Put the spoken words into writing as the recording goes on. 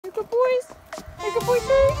boys. They're good boys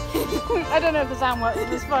too. I don't know if the sound works with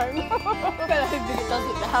this phone. I don't think it does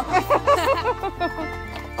it now.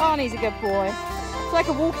 Barney's a good boy. It's like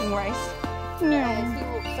a walking race. No. He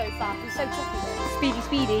walks so fast. He's so choppy. Speedy,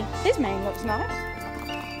 speedy. His mane looks nice.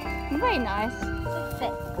 Very nice. So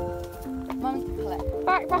thick. Mummy can collect.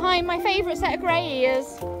 Back behind my favourite set of grey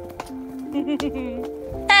ears.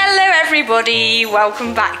 Hello everybody,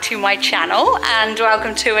 welcome back to my channel and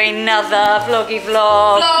welcome to another vloggy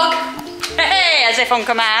vlog. Hey, as if on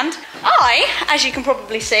command. I, as you can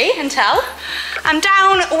probably see and tell, am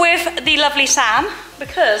down with the lovely Sam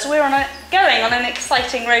because we're going on an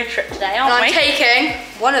exciting road trip today, aren't we? I'm taking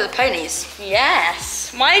one of the ponies.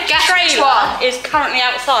 Yes, my trailer is currently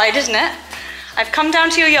outside, isn't it? I've come down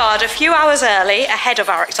to your yard a few hours early ahead of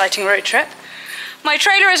our exciting road trip. My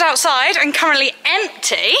trailer is outside and currently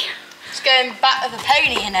empty. It's going back with a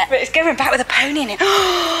pony in it. But it's going back with a pony in it.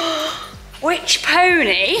 Which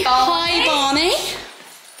pony? Barney. Hi, Barney.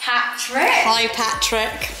 Patrick. Hi,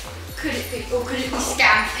 Patrick. Could it be, or could it be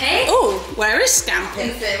Scampi? Oh, where is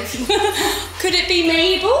Scampi? Could it be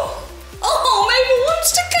Mabel? Oh, Mabel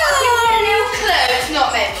wants to A go. little clue, it's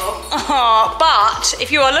not Mabel. Oh, but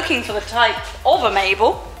if you are looking for the type of a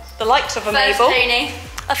Mabel, the likes of a Mabel. Pony.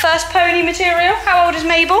 A first pony material. How old is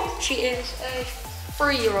Mabel? She is a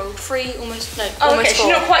 3-year-old. Almost okay, 4. she's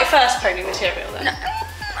not quite first pony material then. No.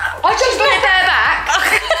 I just got it bareback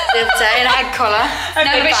the other day in a head collar.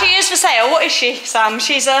 Okay, no, but she is for sale. What is she, Sam?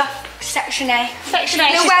 She's a Section A. Section A.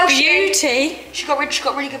 She's She's beauty. She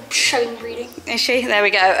got really good show breeding. Is she? There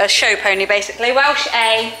we go. A show pony, basically. Welsh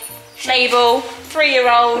A, Mabel,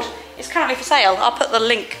 3-year-old. Is currently for sale. I'll put the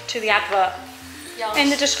link to the advert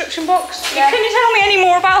in the description box. Yeah. Can you tell me any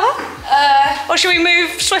more about her? Or should we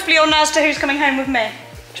move swiftly on as to who's coming home with me?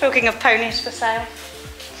 Talking of ponies for sale.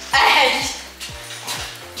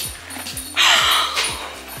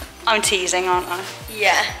 I'm teasing, aren't I?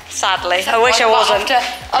 Yeah. Sadly. I wish I wasn't.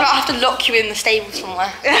 I'll have to lock you in the stable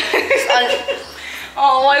somewhere.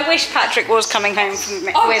 Oh, I wish Patrick was coming home with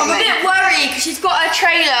me. I'm a bit worried because she's got a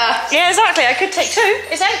trailer. Yeah, exactly. I could take 2.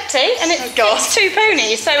 It's empty and it's 2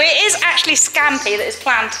 ponies. So it is actually Scampi that is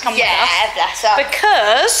planned to come with us. Yeah, bless her.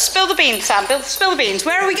 Because, spill the beans, Sam. Spill the beans.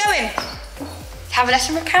 Where are we going? Have a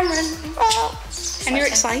lesson with Cameron. Oh. And you're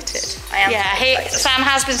excited. I am. Yeah, Sam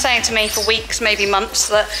has been saying to me for weeks, maybe months,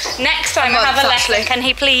 that next time I have a lesson, can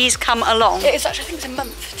he please come along? It's actually, I think it's a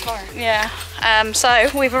month tomorrow. Yeah. So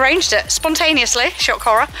we've arranged it spontaneously. Shock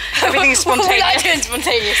horror. Everything's spontaneous. We like doing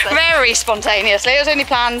spontaneously. Very spontaneously. It was only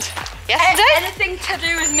planned yesterday. Anything to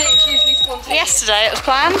do with me is usually spontaneous. Yesterday it was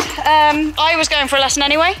planned. I was going for a lesson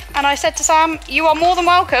anyway, and I said to Sam, "You are more than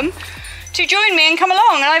welcome to join me and come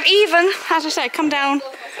along." And I've even, as I said, come down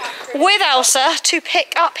with Elsa to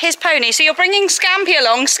pick up his pony. So you're bringing Scampi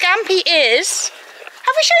along. Scampi is...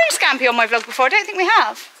 Have we shown Scampi on my vlog before? I don't think we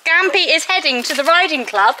have. Scampi is heading to the riding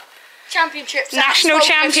club. Championships. National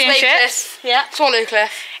Championships. Yeah. Swallowcliff.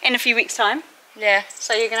 In a few weeks' time. Yeah.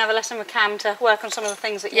 So you're going to have a lesson with Cam to work on some of the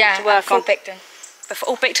things that you need to work on. Bicton.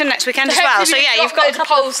 Before Bicton next weekend as well. So yeah, you've got the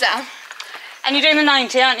poles down. And you're doing the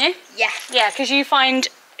 90, aren't you? Yeah. Yeah, because you find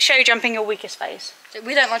show jumping your weakest phase.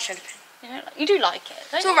 We don't like show jumping. You do like it,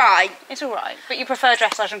 don't you? It's alright. It's alright, but you prefer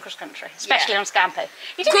dressage and cross country, especially on Scampi.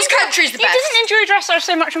 Cross country is the best. You didn't enjoy dressage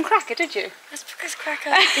so much on Cracker, did you? That's because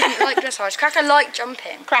Cracker didn't like dressage. Cracker liked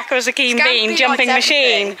jumping. Cracker was a keen bean, jumping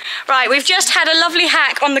machine. Right, we've just had a lovely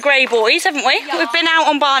hack on the Grey Boys, haven't we? Yeah. We've been out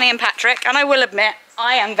on Barney and Patrick, and I will admit,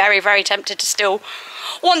 I am very, very tempted to still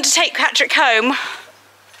want to take Patrick home,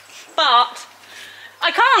 but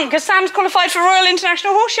I can't because Sam's qualified for Royal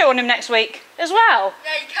International Horse Show on him next week as well.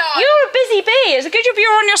 Yeah, you can't. You're a busy bee. It's a good job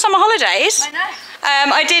you're on your summer holidays. I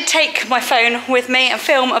know. I did take my phone with me and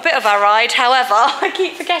film a bit of our ride. However, I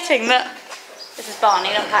keep forgetting that this is Barney,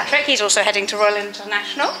 not Patrick. He's also heading to Royal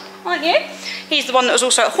International, aren't you? He's the one that was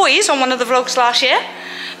also at Hoy's on one of the vlogs last year.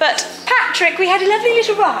 But Patrick, we had a lovely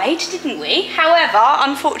little ride, didn't we? However,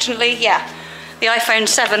 unfortunately, yeah, the iPhone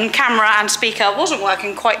 7 camera and speaker wasn't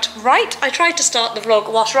working quite right. I tried to start the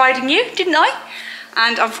vlog whilst riding you, didn't I?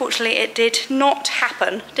 And unfortunately it did not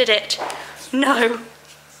happen, did it? No.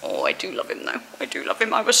 Oh, I do love him though. I do love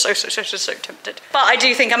him. I was so tempted. But I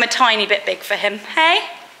do think I'm a tiny bit big for him. Hey?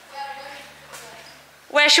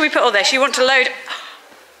 Where should we put all this? You want to load...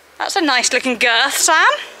 That's a nice looking girth, Sam.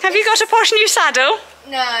 Have you got a posh new saddle?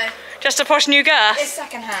 No. Just a posh new girth? It's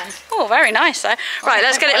second hand. Oh, very nice though. Right,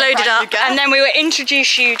 let's get it loaded up and then we will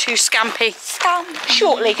introduce you to Scampi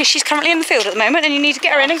shortly because she's currently in the field at the moment and you need to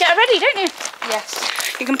get her in and get her ready, don't you?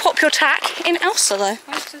 Yes. You can pop your tack in Elsa though.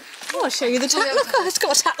 Oh, I'll show you the tack locker. It's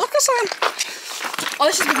got a tack locker, Sam. Oh,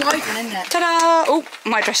 this is the wide one, isn't it? Ta-da! Oh,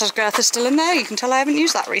 my dresser's girth is still in there. You can tell I haven't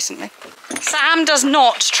used that recently. Sam does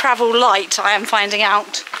not travel light, I am finding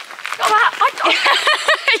out.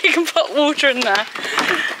 You can put water in there.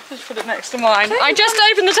 Just put it next to mine. I just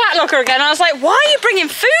opened the tack locker again and I was like, why are you bringing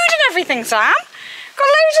food and everything, Sam? Got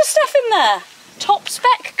loads of stuff in there. Top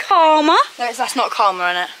spec Karma. No, that's not Karma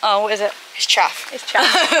in it. Oh, what is it? It's chaff. It's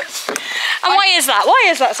chaff. And why is that? Why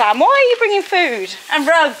is that, Sam? Why are you bringing food and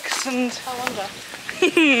rugs and... I wonder.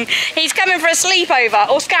 He's coming for a sleepover,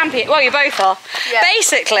 or Scampi, well you both are. Yeah.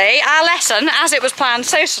 Basically, our lesson, as it was planned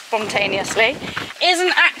so spontaneously,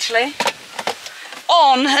 isn't actually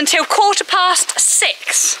on until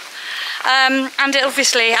 6:15. And it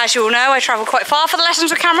obviously, as you all know, I travel quite far for the lessons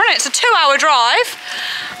with Cameron. It's a 2-hour drive.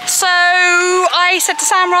 So I said to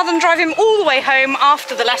Sam, rather than drive him all the way home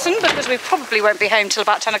after the lesson, because we probably won't be home till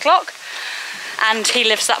about 10 o'clock, and he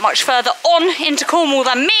lives that much further on into Cornwall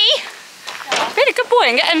than me, being a good boy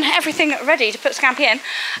and getting everything ready to put Scampi in,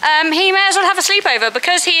 he may as well have a sleepover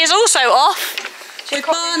because he is also off with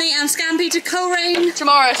Barney and Scampi to Coleraine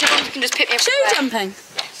tomorrow, so you can just pick me up. Show jumping.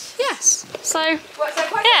 Yes. So, well, so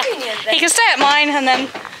quite yeah, convenient, then. he can stay at mine and then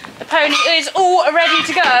the pony is all ready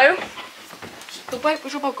to go. The boat,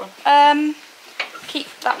 where's your boat gone? Keep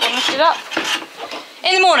that one lifted up.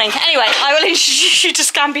 In the morning. Anyway, I will introduce you to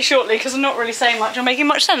Scampi shortly because I'm not really saying much or making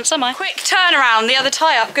much sense, am I? Quick turnaround, the other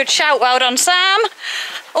tie up. Good shout, well done, Sam.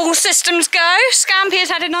 All systems go. Scampi has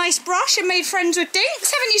had a nice brush and made friends with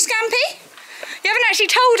Dinks, haven't you, Scampi? You haven't actually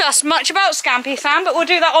told us much about Scampi, Sam, but we'll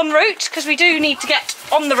do that en route because we do need to get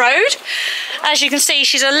on the road. As you can see,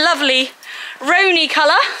 she's a lovely Rony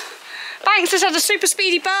colour. Banks has had a super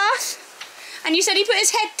speedy bath. And you said he put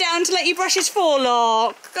his head down to let you brush his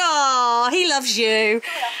forelock. Oh, he loves you.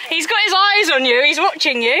 He's got his eyes on you, he's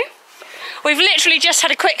watching you. We've literally just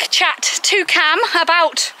had a quick chat to Cam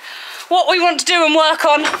about what we want to do and work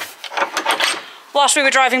on whilst we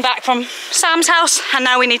were driving back from Sam's house, and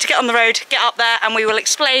now we need to get on the road, get up there, and we will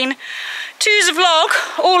explain to the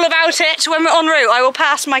vlog all about it when we're en route. I will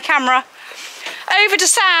pass my camera over to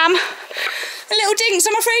Sam. Little Dinks,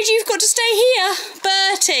 I'm afraid you've got to stay here.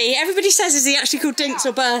 Bertie. Everybody says, is he actually called Dinks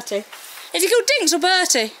or Bertie? Is he called Dinks or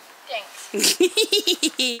Bertie?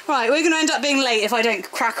 Dinks. Right, we're going to end up being late if I don't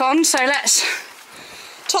crack on, so let's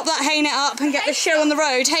top that hay net up and get the show on the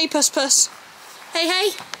road. Hey, Puss Puss. Hey,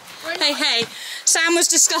 hey. Hey, hey. Sam was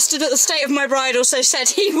disgusted at the state of my bridle, so said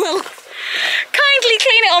he will kindly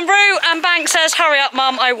clean it en route, and Bank says, hurry up,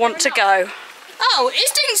 Mum, I want to go. Oh,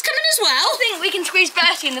 is Dinks coming as well? I think we can squeeze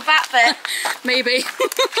Bertie in the back bit. Maybe.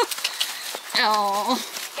 Oh.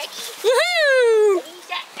 Woohoo!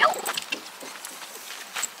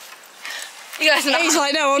 You guys know. He's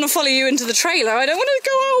like, no, I want to follow you into the trailer. I don't want to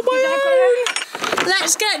go out on my own.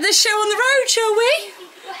 Let's get this show on the road, shall we?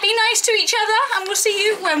 Be nice to each other, and we'll see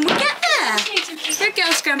you when we get there. Good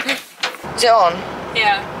girl, Scampi. Is it on?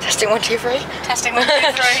 Yeah. Testing 1, 2, 3. Testing 1, 2,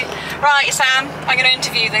 3. Right, Sam, I'm going to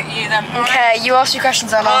interview you then. Okay, right? You ask me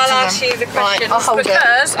questions, I'll ask you the questions. Right, I'll hold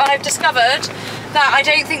because I've discovered that I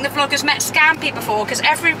don't think the vlog has met Scampi before, because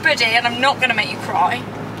everybody, and I'm not going to make you cry,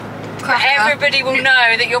 but everybody will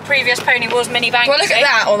know that your previous pony was Mini Banksy. Do I look at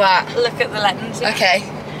that or that? Look at the lens. Yeah. Okay,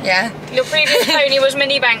 yeah. Your previous pony was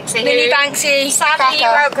Mini Banksy. Mini Banksy. Sadly, you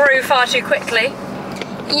outgrew far too quickly.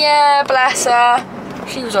 Yeah, bless her.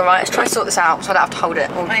 She was alright. Let's try to sort this out so I don't have to hold it.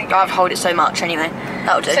 Well, I have to hold it so much anyway.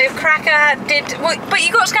 That'll do. So Cracker did... Well, but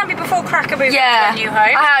you got Scampi before Cracker moved to a new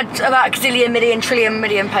home. I had about a gazillion, million, trillion,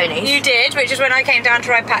 million ponies. You did, which is when I came down to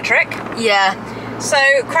ride Patrick. Yeah. So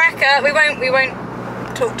Cracker, we won't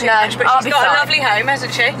talk too much, but she's got a lovely home,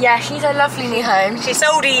 hasn't she? Yeah, she's a lovely new home. She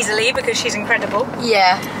sold easily because she's incredible.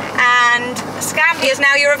 Yeah. And Scampi is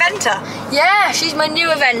now your eventer. Yeah, she's my new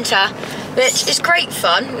eventer, which is great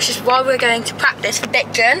fun, which is why we're going to practice for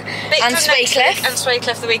Bickton and Swaycliffe. And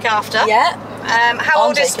Swaycliffe the week after. Yeah. How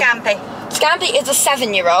old is Scampi? Scampi is a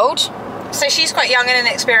 7-year-old. So she's quite young and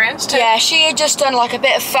inexperienced too. Yeah, she had just done like a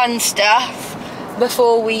bit of fun stuff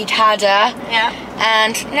before we'd had her. Yeah.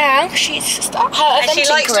 And now she's started her eventing career.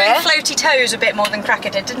 She likes career. doing floaty toes a bit more than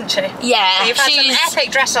Cracker did, didn't she? Yeah. So you've had some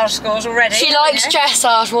epic dressage scores already. She likes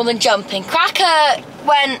dressage more than jumping. Cracker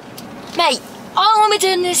went, mate, I want to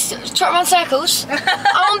be doing this trot around circles.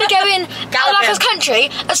 I want to be going across country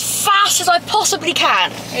as fast as I possibly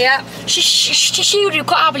can. Yeah. She would have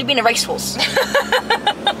quite happily been a racehorse.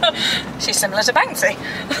 She's similar to Banksy.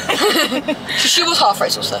 She was half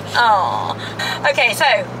racehorse though. Oh. Okay, so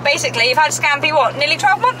basically you've had Scampi what, nearly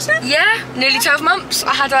 12 months now? Yeah, nearly 12 months.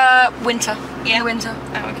 I had a winter. Yeah. In the winter.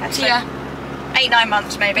 Oh, okay. So yeah. 8-9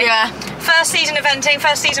 months maybe. Yeah. First season eventing,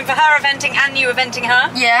 first season for her eventing and you eventing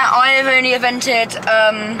her. Yeah, I have only evented.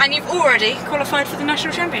 And you've already qualified for the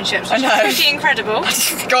national championships, which I know. is pretty incredible.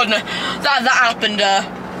 God no, that happened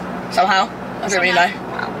somehow. I don't really know.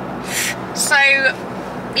 Wow. So,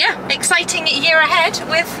 yeah, exciting year ahead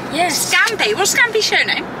with Scampi. What's Scampi's show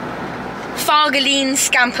name? Fargaline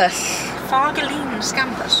Scampus. Fargaline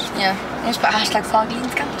Scampus. Yeah, let's put hashtag Fargaline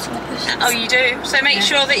Scampus on the post. Oh, you do? So make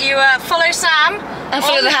sure that you follow Sam. And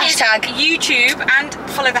follow the his hashtag. YouTube and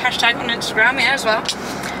follow the hashtag on Instagram, yeah, as well.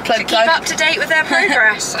 Plug, to keep up to date with their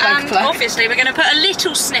progress. Plug, and plug. obviously we're going to put a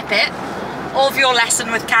little snippet of your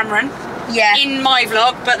lesson with Cameron in my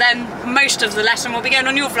vlog, but then most of the lesson will be going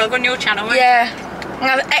on your vlog, on your channel. Yeah, I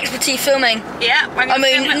have expertise filming. Yeah. I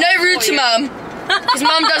mean, no rude to Mum, because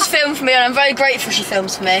Mum does film for me and I'm very grateful she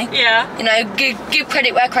films for me. Yeah. You know, give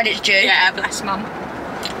credit where credit's due. Yeah, bless Mum.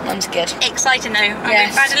 Mum's good. Exciting though.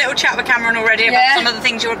 Yes. We've had a little chat with Cameron already about some of the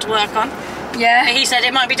things you want to work on. Yeah. He said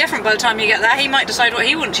it might be different by the time you get there. He might decide what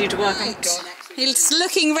he wants you to work on. He's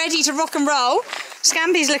looking ready to rock and roll.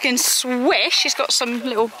 Scampi's looking swish. She's got some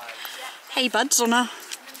little hay buds on her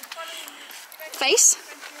face.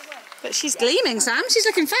 But she's gleaming, Sam. She's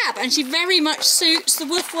looking fab. And she very much suits the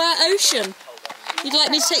Woofware Ocean. You'd like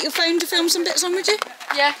me to take your phone to film some bits on, would you?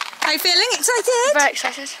 Yeah. How you feeling? Excited? Very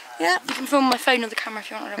excited. Yeah. You can film my phone or the camera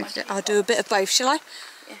if you want. I don't mind. I'll do a bit of both, shall I?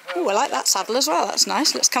 Yeah. Oh, I like that saddle as well. That's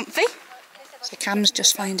nice. Looks comfy. So Cam's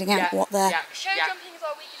just finding out what their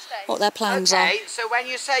plans are. Okay, so when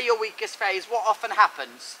you say your weakest phase, what often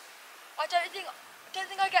happens? I don't think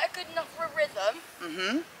I get a good enough rhythm.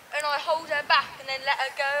 And I hold her back and then let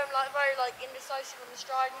her go. I'm like very indecisive on the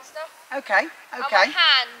stride and stuff. Okay. And my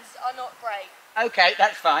hands are not great. Okay,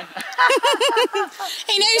 that's fine.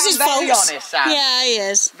 He knows his faults. Very honest, Sam. Yeah, he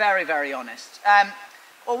is. Very, very honest.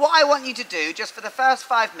 Well, what I want you to do, just for the first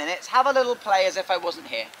 5 minutes, have a little play as if I wasn't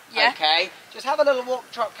here. Yeah. Okay? Just have a little walk,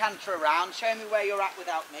 trot, canter around, show me where you're at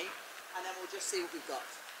without me, and then we'll just see what we've got.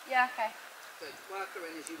 Yeah, okay. Good. Work her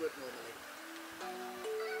in as you would normally.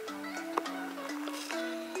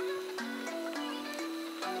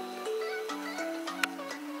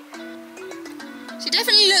 She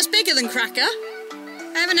definitely looks bigger than Cracker.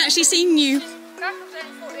 I haven't actually seen you. Cracker's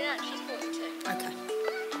only 14 and she's 42. Okay.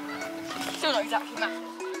 Still not exactly massive.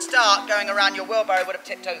 Start going around, your wheelbarrow would have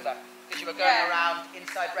tipped over because you were going around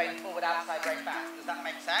inside rein forward, outside rein back. Does that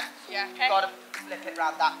make sense? Yeah. Okay. You've got to flip it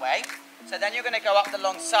round that way. So then you're going to go up the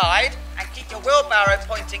long side and keep your wheelbarrow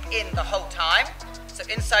pointing in the whole time. So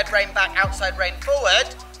inside rein back, outside rein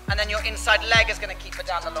forward, and then your inside leg is going to keep her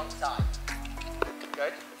down the long side.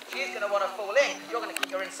 Good. She's going to want to fall in because you're going to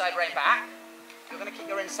keep your inside rein back. You're going to keep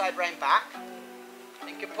your inside rein back.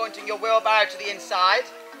 Think you're pointing your wheelbarrow to the inside.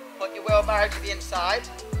 Put your wheelbarrow to the inside.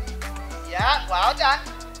 Yeah, well done.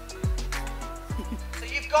 So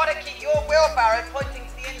you've got to keep your wheelbarrow pointing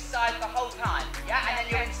to the inside the whole time. Yeah, and then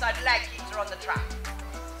your inside leg keeps her on the track.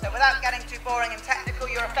 So without getting too boring and technical,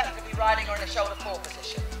 you're effectively riding her in a shoulder 4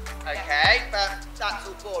 position. Okay, but that's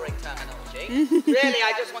all boring terminology. Really,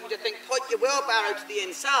 I just want you to think, point your wheelbarrow to the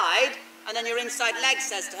inside, and then your inside leg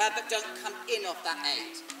says to her, but don't come in off that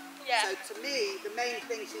 8. Yeah. So to me, the main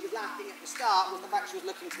thing she was lacking at the start was the fact she was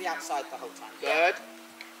looking to the outside the whole time. Good.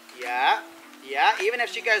 Yeah. Yeah. Even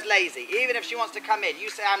if she goes lazy, even if she wants to come in, you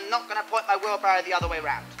say, I'm not going to point my wheelbarrow the other way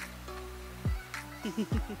round.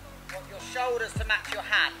 Want your shoulders to match your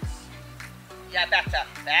hands. Yeah, better.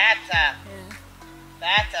 Better. Yeah.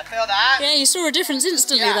 Better. Feel that? Yeah, you saw a difference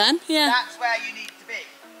instantly then. Yeah. That's where you need to be.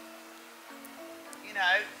 You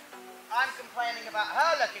know, I'm complaining about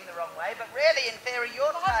her looking the wrong way, but really, in theory,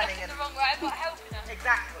 you're turning in the wrong way. I'm not helping her.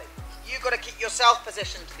 Exactly. You've got to keep yourself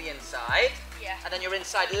positioned to the inside. Yeah. And then your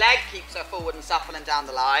inside leg keeps her forward and supple and down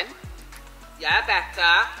the line. Yeah,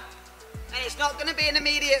 better. And it's not going to be an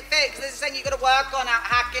immediate fix. This is something you've got to work on out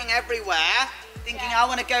hacking everywhere. Thinking, I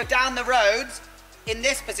want to go down the roads in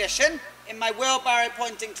this position, in my wheelbarrow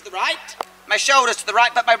pointing to the right, my shoulders to the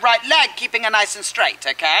right, but my right leg keeping her nice and straight,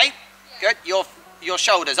 okay? Yeah. Good. Your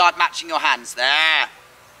shoulders aren't matching your hands. There.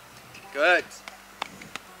 Good.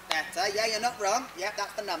 Better. Yeah, you're not wrong. Yeah,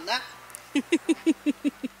 that's the number.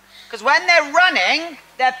 Because when they're running,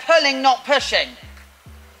 they're pulling, not pushing.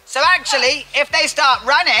 So actually, if they start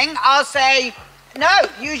running, I'll say, no,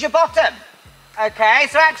 use your bottom. Okay,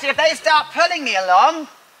 so actually if they start pulling me along,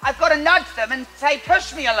 I've got to nudge them and say,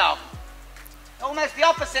 push me along. Almost the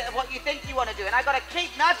opposite of what you think you want to do. And I've got to keep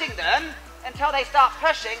nudging them until they start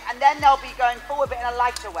pushing, and then they'll be going forward but in a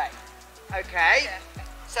lighter way. Okay?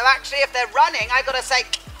 So actually if they're running, I've got to say,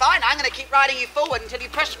 fine, I'm going to keep riding you forward until you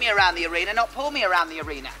push me around the arena, not pull me around the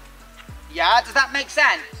arena. Yeah, does that make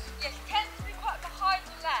sense? Yeah, she tends to be quite behind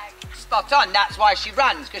the leg. Spot on, that's why she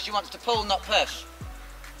runs, because she wants to pull, not push.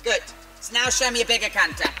 Good. So now show me a bigger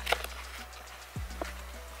canter.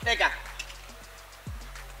 Bigger.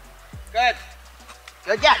 Good.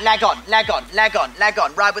 Good, yeah, leg on, leg on, leg on, leg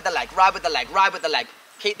on. Ride with the leg, ride with the leg, ride with the leg.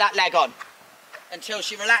 Keep that leg on until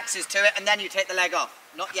she relaxes to it, and then you take the leg off.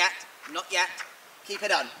 Not yet, not yet. Keep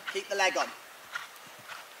it on, keep the leg on.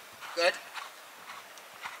 Good.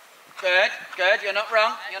 Good, good, you're not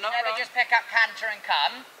wrong, you're not wrong. Never just pick up canter and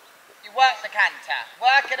come. You work the canter.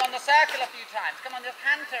 Work it on the circle a few times. Come on, this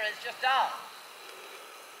canter is just off.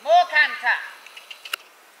 More canter.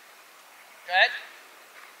 Good.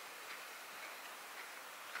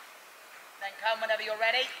 Then come whenever you're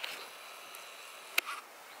ready.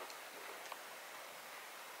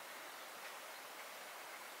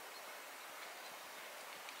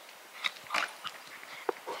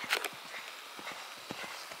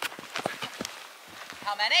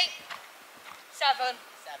 How many? 7.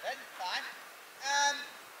 7, fine.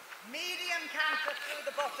 Medium canter through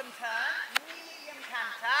the bottom turn. Medium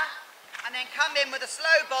canter. And then come in with a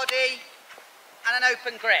slow body and an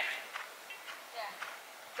open grip. Yeah.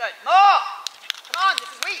 Good. More! Come on, this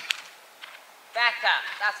is weak. Better.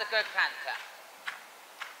 That's a good canter.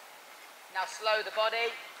 Now slow the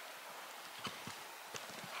body.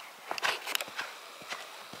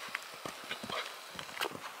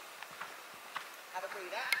 Have a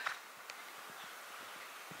breather.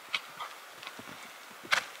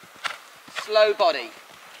 Slow body.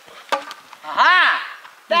 Aha!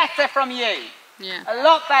 Better from you. Yeah. A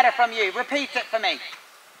lot better from you. Repeat it for me.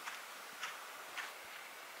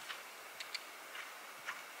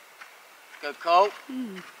 Good call.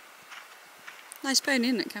 Nice pony,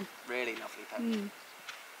 isn't it, Cam? Really lovely pony.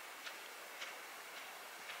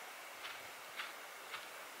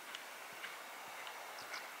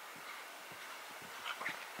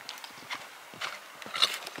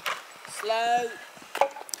 Slow.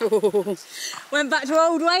 Oh, went back to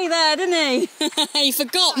old way there, didn't he? He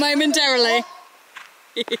forgot momentarily.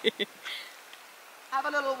 Have a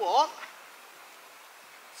little walk.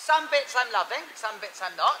 Some bits I'm loving, some bits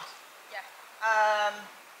I'm not. Yeah.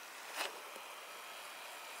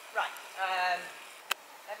 Right.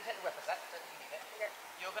 Let me take the whip a sec. Don't you need it? Okay.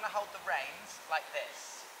 You're going to hold the reins like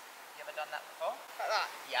this. You ever done that before? Like that?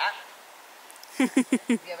 Yeah.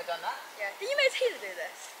 Have you ever done that? Yeah. Did you make Taylor do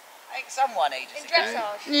this? I think someone ages In ago.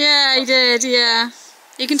 dressage? Yeah, he did, yeah.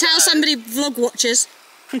 You can tell somebody vlog watches.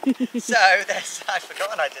 So, there's, I've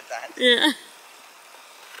forgotten I did that. Yeah.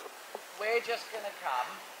 We're just going to come.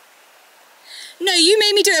 No, you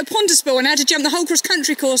made me do it at Ponderspill and I had to jump the whole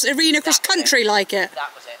cross-country course, arena cross-country like it.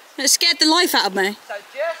 That was it. It scared the life out of me. So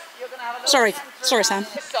just, you're going to have a little Sorry, canter sorry, around.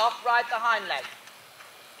 Sam. Just off, ride the hind leg.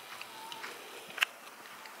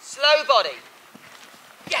 Slow body.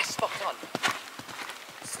 Yes, spot on.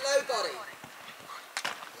 Slow body.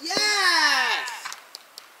 Yes!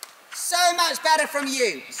 So much better from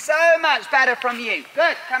you. So much better from you.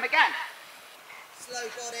 Good, come again. Slow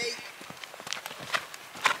body.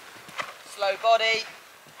 Slow body.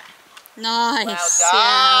 Nice. Well Yeah, done.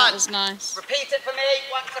 that was nice. Repeat it for me.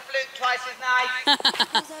 Once a fluke, twice as nice.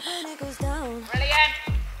 Brilliant.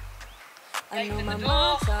 Gates in the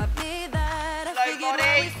door. Slow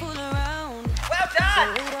body. Well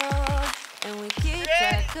done.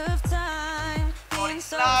 Body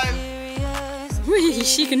slow. Whee,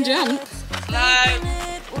 she can jump. Slow.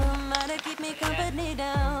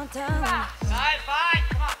 Fine.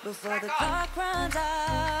 Come on. Crack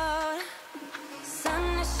on. Sun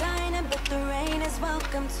is shining, but the rain is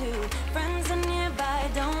welcome too. Friends are nearby,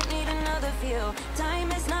 don't need another view.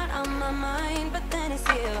 Time is not on my mind, but then it's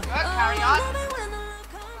you. Good, carry on.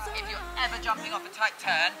 If you're ever jumping off a tight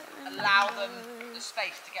turn, allow them the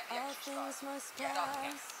space to get the extra stride. Start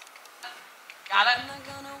again. Gallop.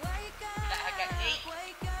 Let her get deep.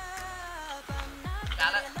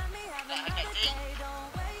 Gallop. Let her get deep.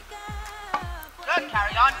 Good,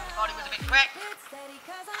 carry on. Body was a bit quick.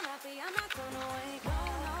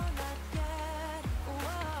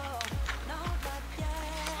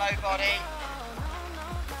 Slow body.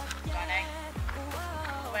 Running.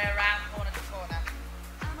 All the way around, corner to corner.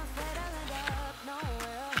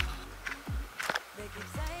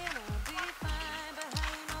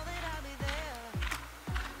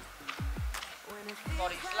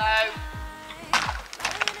 Body slow.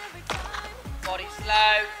 Body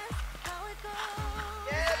slow.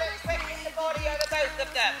 Yeah, let's quicken the body over both of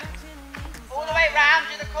them. All the way round,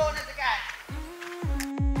 do the corners again.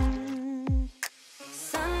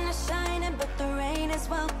 Sun is shining, but the rain is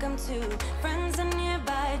welcome too. Friends are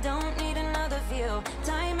nearby, don't need another view.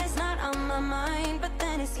 Time is not on my mind, but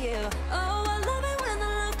then it's you. Oh, I love it when the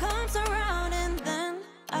love comes around, and then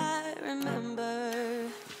I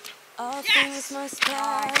things must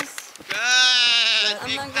pass. Good. I'm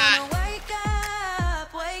Big not man. gonna wake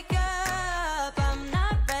up, wake up. I'm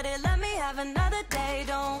not ready, let me have another day.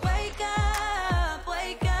 Don't wake up,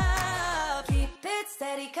 wake up. Keep it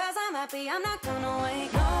steady, cause I'm happy, I'm not gonna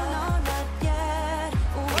wake up. No, not yet.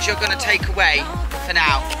 What you're going to take away for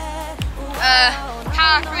now?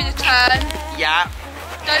 Power through the turn. Yeah,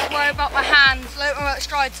 Don't worry about my hands. Don't worry about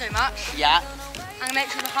stride so much. yeah, And make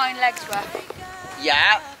sure the hind legs work.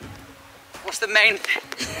 yeah. What's the main thing?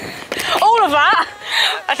 All of that.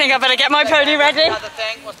 I think I better get my pony ready. What's the other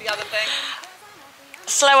thing? What's the other thing?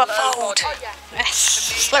 Slower fold. Yes,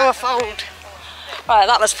 slower fold. Right,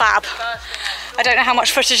 that was fab. I don't know how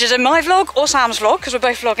much footage is in my vlog or Sam's vlog because we're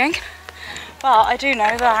both vlogging. But I do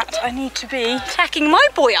know that I need to be tacking my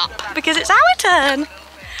boy up because it's our turn.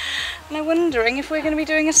 And I'm wondering if we're going to be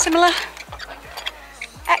doing a similar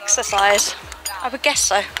exercise. I would guess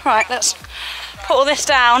so. Right, let's put all this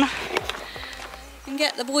down and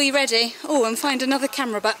get the boy ready. Oh, and find another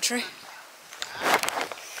camera battery.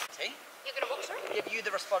 Give you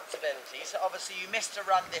the responsibility. So obviously you missed a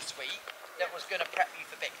run this week that was going to prep you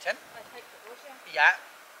for Bicton. Yeah.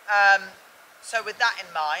 So with that in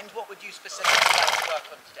mind, what would you specifically like to work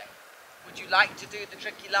on today? Would you like to do the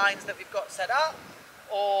tricky lines that we've got set up?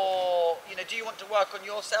 Or, you know, do you want to work on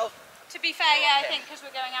yourself? To be fair, yeah, I think because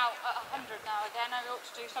we're going out at 100 now again, I ought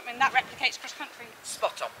to do something that replicates cross-country.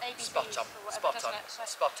 Spot on, ABCs spot on, or whatever, spot on, doesn't it? So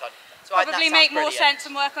spot on. So I think probably that make sounds more brilliant. sense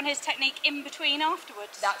and work on his technique in between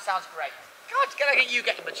afterwards. That sounds great. God, can I get you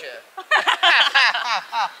getting mature?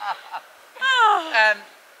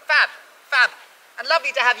 Fab, fab. And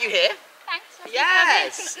lovely to have you here. Thanks.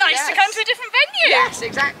 Yes. It's nice to come to a different venue. Yes,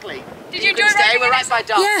 exactly. Did you enjoy can stay? riding We're in right by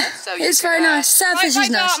Dartmouth. Yeah, so you it's can, very nice. Surface Right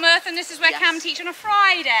is by nice. Dartmouth, and this is where Cam teach on a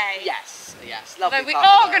Friday. Yes, yes. Although Lovely. we part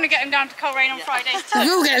are of going to get him down to Coleraine on Fridays We too.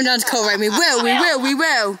 will get him down to Coleraine. We will.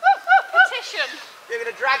 Petition. You're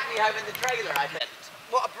going to drag me home in the trailer, I bet.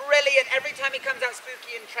 What a brilliant, every time he comes out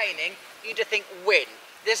spooky in training, you need to think win.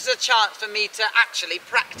 This is a chance for me to actually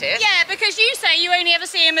practice. Yeah, because you say you only ever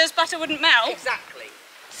see him as butter wouldn't melt. Exactly.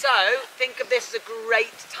 So, think of this as a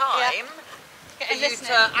great time for you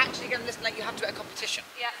to actually go and listen like you have to at a competition.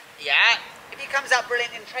 Yeah. Yeah? If he comes out brilliant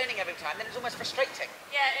in training every time, then it's almost frustrating.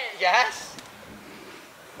 Yeah, it is. Yes?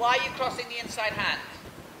 Why are you crossing the inside hand?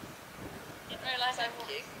 Didn't realise I Thank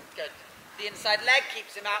you. Good. The inside leg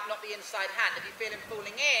keeps him out, not the inside hand. If you feel him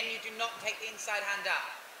falling in, you do not take the inside hand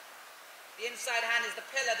out. The inside hand is the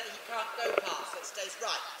pillar that he can't go past, so it stays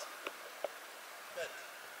right. Good.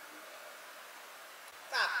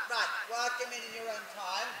 Fab. Right, work him in your own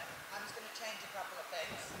time. I'm just going to change a couple of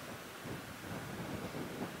things.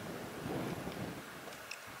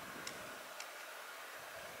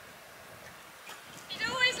 He's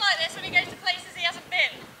always like this when he goes to places he hasn't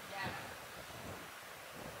been.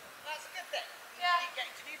 That's a good thing. You Yeah. keep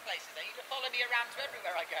getting to new places then. You can follow me around to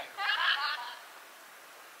everywhere I go.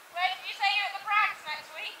 Where did you say you're at the Brags next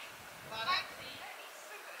week? Pardon?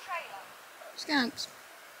 Super trailer. Scamps.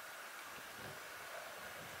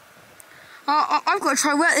 I've got to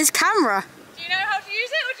try work this camera. Do you know how to use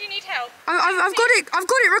it or do you need help? I've got it. I've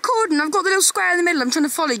got it recording. I've got the little square in the middle. I'm trying to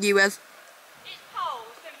follow you with. His pole's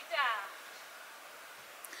going to be down.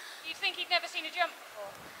 You'd think he'd never seen a jump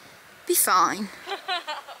before. Be fine.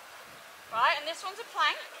 Right, and this one's a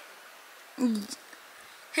plank.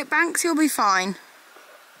 Hit Banks, you'll be fine.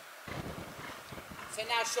 So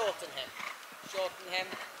now shorten him. Shorten him.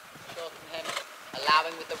 Shorten him.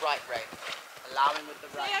 Allowing with the right rein. Allowing with the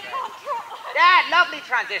right rein. Yeah, lovely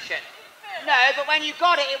transition. No, but when you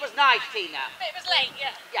got it, it was nice, Tina. It was late,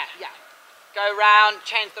 yeah. Yeah. Go round,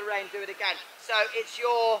 change the rein, do it again. So it's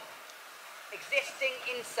your existing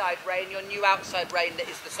inside rein, your new outside rein that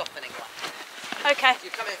is the softening one. Okay. So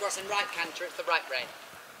you're coming across in right canter, it's the right rein.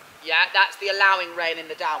 Yeah, that's the allowing rein in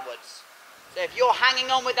the downwards. So if you're hanging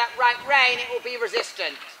on with that right rein, it will be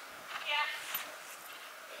resistant. Yeah.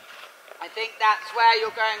 I think that's where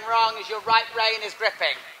you're going wrong, is your right rein is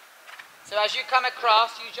gripping. So as you come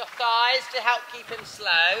across, use your thighs to help keep him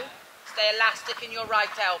slow. Stay elastic in your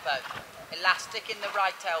right elbow. Elastic in the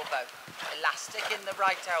right elbow. Elastic in the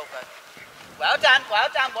right elbow. Well done,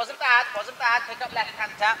 wasn't bad. Pick up left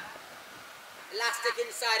canter. Elastic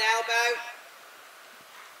inside elbow.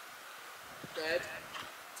 Good.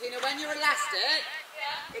 Tina, when you're elastic,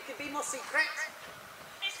 it can be more secret.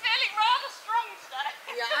 He's feeling rather strong today.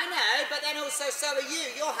 Yeah, I know, but then also so are you.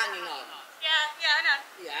 You're hanging on. Yeah, I know.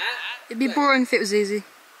 Yeah. It'd be boring if it was easy.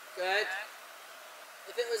 Good.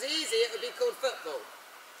 If it was easy, it would be called football.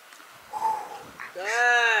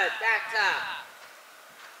 Good. Back up.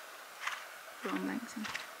 Wrong, Langston.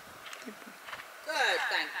 Good.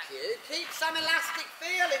 thank you. Keep some elastic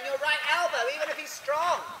feel in your right elbow, even if he's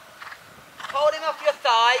strong. Hold him off your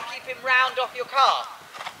thigh, keep him round off your calf.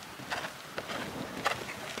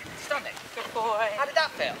 Stunning. Good boy. How did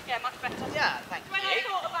that feel? Yeah, much better. Yeah, thank When you. I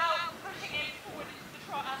thought about pushing him forward into the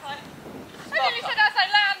trot, I was like, I Spot nearly on. said as I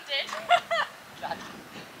landed.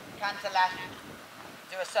 Canter left,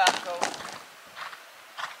 do a circle.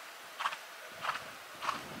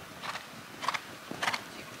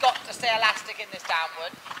 You've got to stay elastic in this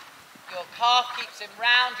downward. Your calf keeps him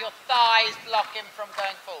round, your thighs block him from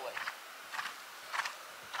going forward.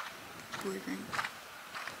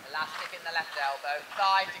 Elastic in the left elbow,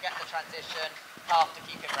 thigh to get the transition, calf to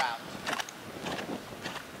keep him round.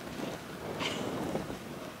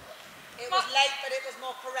 It was late, but it was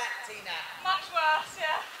more correct, Tina. Much worse,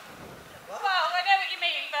 yeah. What? Well, I know what you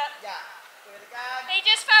mean, but Yeah, do it again. he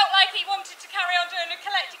just felt like he wanted to carry on doing a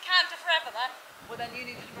collected canter forever then. Well, then you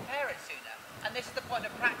needed to prepare it sooner. And this is the point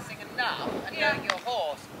of practicing enough and Yeah. knowing your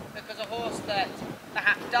horse. Because a horse that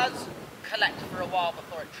perhaps does collect for a while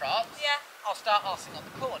before it trots, Yeah. I'll start asking on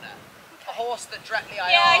the corner. A horse that directly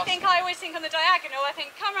I Yeah, ask, I always think on the diagonal, I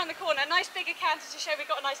think come around the corner, nice bigger canter to show we've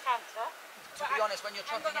got a nice canter. to be honest, when you're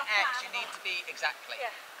I've trotting got an enough X, plan you need to be, exactly.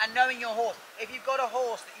 Yeah. And knowing your horse. If you've got a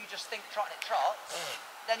horse that you just think trotting it trots,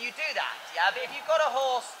 then you do that, yeah? But if you've got a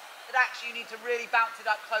horse that actually you need to really bounce it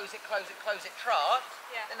up, close it, trot,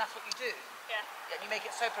 Yeah. then that's what you do. Yeah. Yeah, you make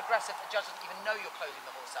it so progressive the judge doesn't even know you're closing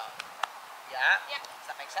the horse up. Yeah? Yeah. Does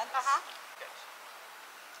that make sense? Uh-huh. Good.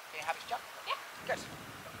 Are you happy to jump? Yeah. Good.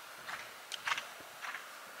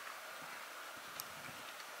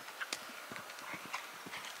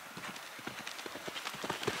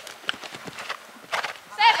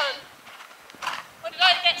 Seven. Or did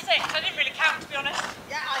I get six? I didn't really count, to be honest.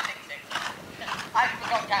 Yeah, I think so. I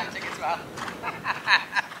forgot counting as well.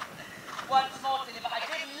 Once more, Tilly, but I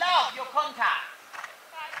did love your contact.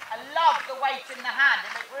 I love the weight in the hand.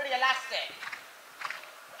 It looked really elastic.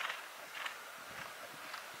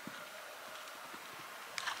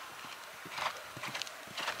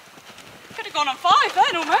 Could have gone on five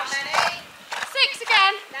then, How almost. many? Six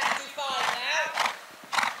again. Let's do five now.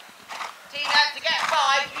 Tina, to get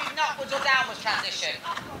five, use an upwards or downwards transition.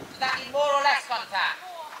 Does that need more or less contact?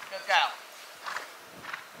 Good girl.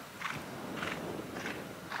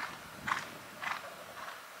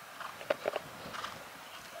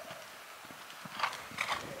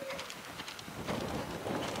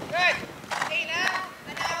 Good. Tina,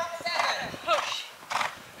 and now on seven. Push.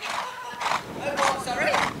 Oh, what,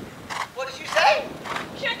 sorry? What did you say?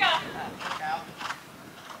 Sugar.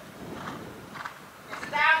 It's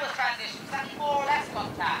a downward transition. Does that need more or less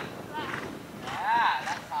contact? Ah,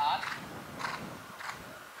 that's hard.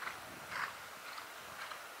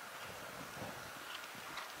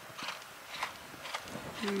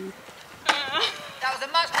 That was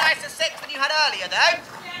a much nicer six than you had earlier, though.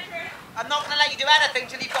 Yeah, true. I'm not going to let you do anything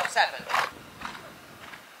till you've got seven.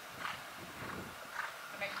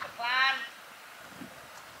 Make the plan.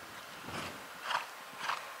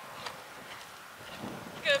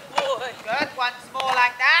 Good boy. Good. Once more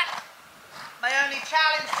like that. My only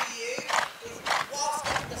challenge to you is whilst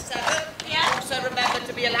getting the seven, Yeah. also remember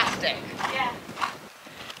to be elastic. Yeah.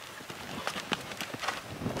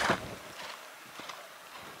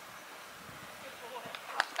 Good boy.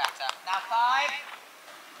 Much better. Now five.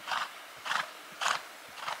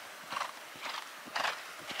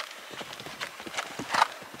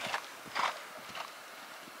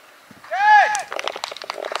 Good.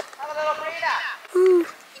 Have a little breather. Ooh,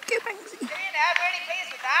 go Banksy. Tina, really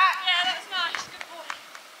pleased with that. Yeah, that was nice. Good boy.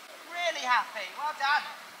 Really happy. Well done.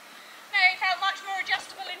 No, it felt much more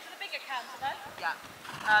adjustable into the bigger canter though. Yeah.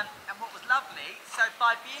 And what was lovely, so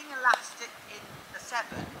by being elastic in the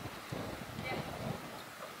seven, Yeah.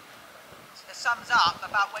 it sums up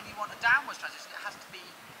about when you want a downwards transition, it has to be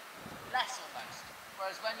less almost.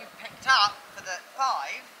 Whereas when you picked up for the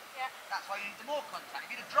five, Yeah. that's why you need the more contact.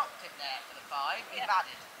 If you'd have dropped him there for the five, you'd Yeah. have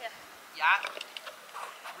added. Yeah. Yeah?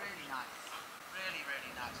 Really nice. Really,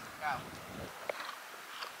 really nice. Go.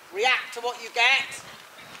 React to what you get.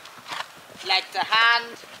 Leg to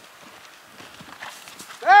hand.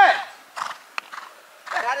 Good.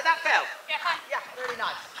 Good. How did that feel? Yeah, fine. Yeah, really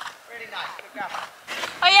nice. Really nice. Good go.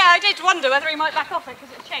 Oh yeah, I did wonder whether he might back off it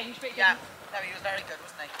because it changed, but he Yeah. didn't. No, he was very good,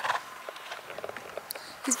 wasn't he?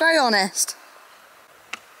 He's very honest.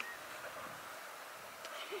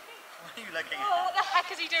 What are you looking at? Oh, what the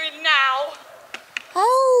heck is he doing now?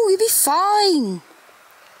 Oh, you'll be fine.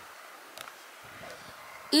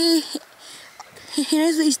 He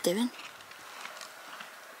knows what he's doing.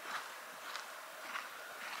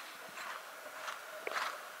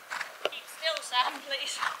 Keep still, Sam,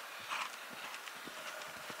 please.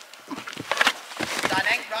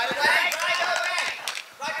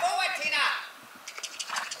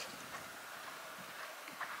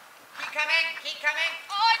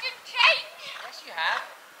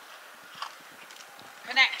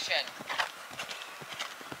 connection.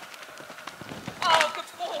 Oh, good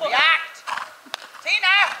boy. React.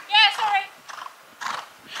 Tina! Yeah, sorry.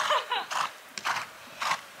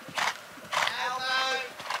 Elbow.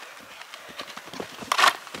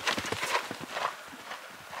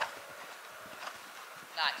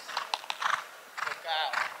 Nice. Good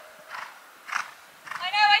girl. I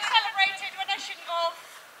know I celebrated when I shouldn't have.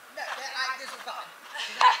 No, this was fun.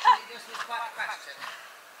 Actually, this was quite a question.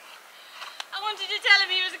 I wanted to tell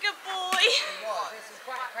him he was a good boy. It was. This was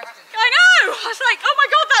quite a question. I know. I was like, oh my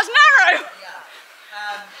God, that's narrow.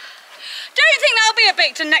 Yeah. Don't you think that'll be a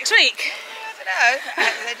Bicton next week? I don't know.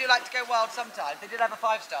 They do like to go wild sometimes. They did have a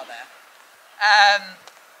 5-star there.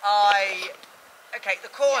 Okay,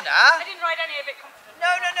 the corner. I didn't ride any of it confident.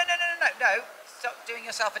 No. Stop doing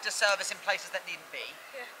yourself a disservice in places that needn't be.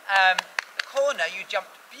 Yeah. The corner, you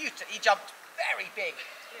jumped beautifully. You jumped very big.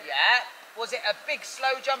 Yeah. Was it a big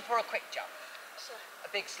slow jump or a quick jump? A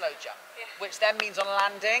big slow jump. Yeah. Which then means on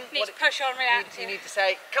landing. Need to push on, react. You need to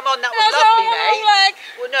say, come on, that was lovely, mate. Leg.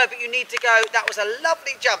 Well, no, but you need to go, that was a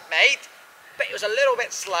lovely jump, mate. But it was a little bit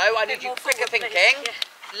slow. I need you quicker thinking. Yeah.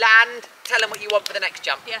 Land, tell them what you want for the next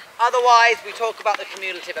jump. Yeah. Otherwise, we talk about the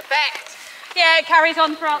cumulative effect. Yeah, it carries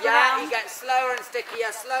on throughout the Yeah, round. he gets slower and stickier,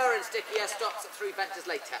 stops at 3 ventures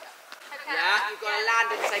later. Okay. Yeah, you've got to land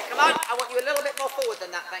and say, come on, I want you a little bit more forward than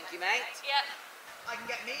that, thank you, mate. Yeah. I can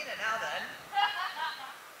get meaner now then.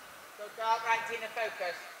 Good girl, right, Tina,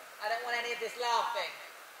 focus. I don't want any of this laughing.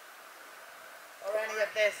 Or any of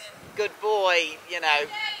this good boy, you know.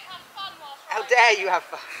 How dare you have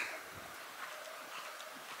fun?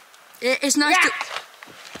 It's nice to.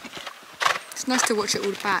 It's nice to watch it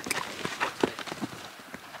all back.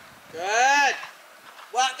 Good.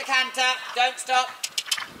 Work the canter. Don't stop.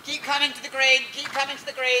 Keep coming to the green. Keep coming to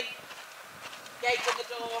the green. Gate on the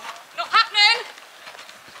door. Not happening.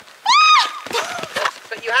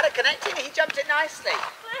 But you had a connection. He jumped it nicely.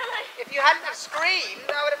 Really? If you hadn't have screamed,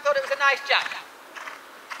 I would have thought it was a nice jump.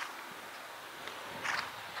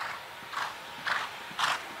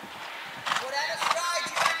 Whatever stride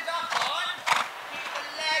you end up on, keep the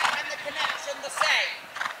leg and the connection the same.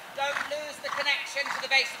 Don't lose the connection to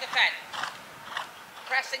the base of the fence.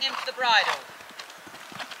 Pressing into the bridle.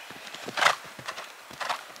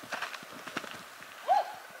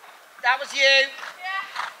 That was you. Yeah.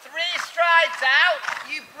 3 strides out,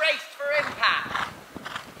 you braced for impact.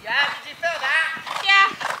 Yeah, did you feel that? Yeah.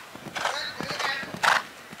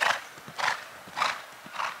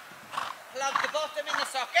 Plug the bottom in the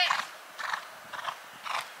socket.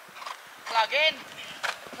 Plug in.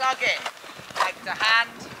 Plug in. Leg to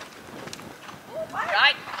hand.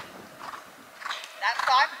 Right. That's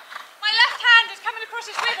fine. My left hand is coming across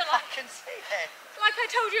his wheel I can see it. like I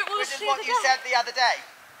told you it was. Which is what you said the other day.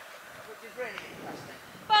 Which is really interesting.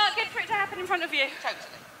 But good for it to happen in front of you.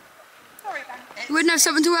 Totally. Sorry, Ben. You wouldn't have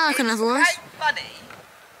something to work on otherwise. It's quite funny.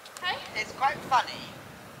 Hey? It's quite funny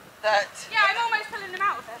that Yeah, I'm almost pulling him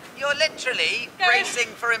out of it. you're literally Go.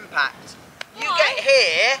 bracing for impact. You Why? get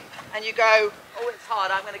here and you go, oh, it's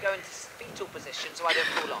hard, I'm going to go into fetal position so I don't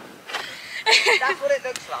fall off. That's what it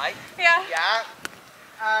looks like. Yeah. Yeah.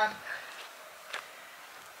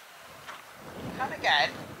 Come again.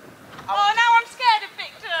 Oh, now I'm scared of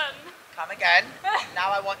Bicton. Come again.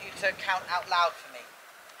 Now I want you to count out loud for me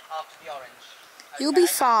after the orange. You'll be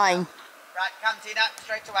Okay? fine. Right, come Tina,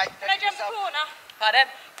 straight away. Can I jump the corner? Pardon?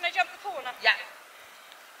 Can I jump the corner? Yeah.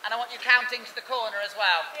 And I want you counting to the corner as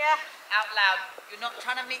well. Yeah. Out loud. You're not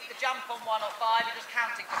trying to meet the jump on 1 or 5, you're just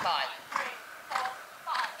counting to 5. 3, 4,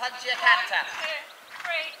 5. Punch your canter. 1, 2,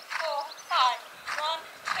 3, 4, 5. 1,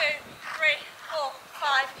 2, 3, 4,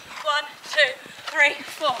 5. 1, 2, 3,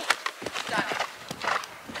 4. Done it.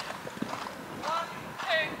 1,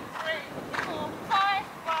 2, 3, 4, 5.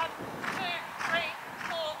 1, 2, 3,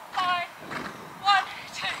 4, 5. 1,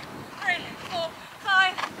 2, 3, 4,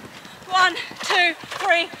 5. 1, 2,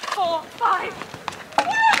 3, 4, 5.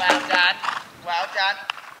 Well done. Well done.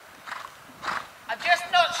 I'm just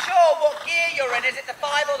not sure what gear you're in. Is it the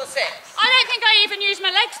 5 or the 6? I don't think I even used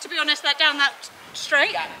my legs, to be honest, down that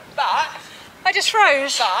straight. Yeah. But, I just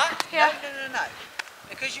froze. yeah. No.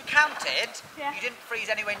 Because you counted, Yeah. you didn't freeze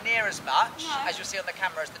anywhere near as much No. as you'll see on the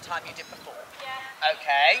camera as the time you did before. Yeah.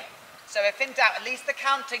 Okay. So if in doubt, at least the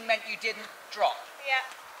counting meant you didn't drop. Yeah.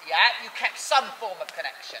 Yeah. You kept some form of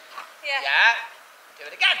connection. Yeah. Yeah. Do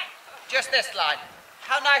it again. Just this line.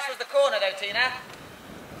 How nice was the corner though, Tina?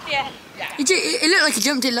 Yeah. Yeah. It looked like he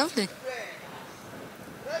jumped it lovely.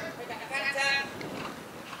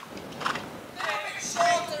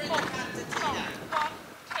 Shorter in the canter, Tina. 1,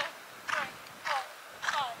 2, 3, 4,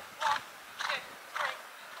 5. 1, 2, 3,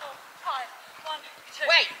 4, 5. 1, 2,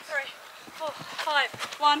 Wait. 3, 4, 5.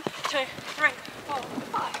 1, 2, 3, 4,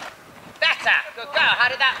 5. Better. Good go. How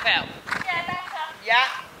did that feel? Yeah, better. Yeah?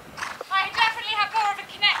 I definitely have more of a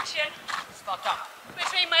connection Spot on.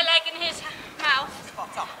 between my leg and his mouth.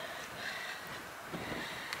 Spot on.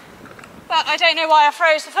 But I don't know why I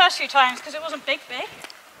froze the first few times, because it wasn't big.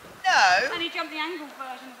 No. And he jumped the angle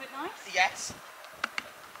version of it nice. Yes.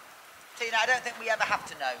 Tina, I don't think we ever have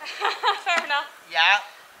to know. Fair enough. Yeah?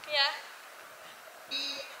 Yeah.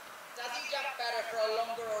 Does he jump better for a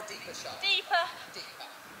longer or deeper shot? Deeper. Deeper.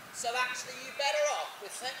 So actually you're better off with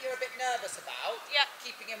something you're a bit nervous about, Yeah.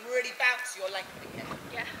 keeping him really bouncy or lengthening him.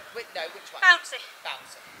 Yeah. Which one? Bouncy.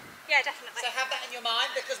 Bouncy. Yeah, definitely. So have that in your mind,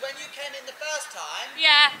 because when you came in the first time,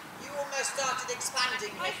 Yeah. you almost started expanding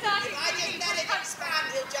him. I started If I just let him expand,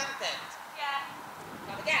 he'll jump it. Yeah.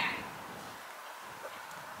 Come again.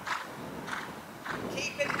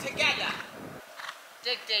 Keep him together.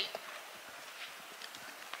 Dig deep.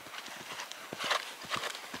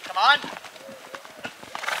 Come on.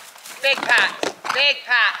 Big pat. Big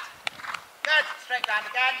pat. Good. Straight round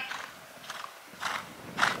again.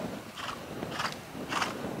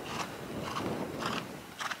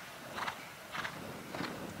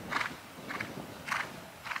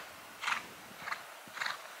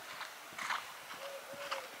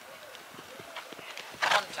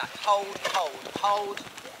 Contact. Hold, hold, hold.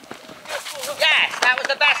 Yes, that was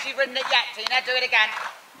the best you've ridden it yet, Tina. Do it again.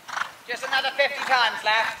 Just another 50 times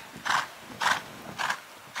left.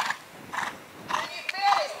 And you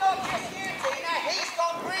feel it's not just you, Tina. He's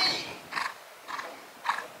gone green.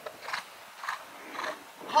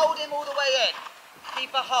 Hold him all the way in.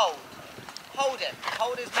 Keep a hold. Hold him.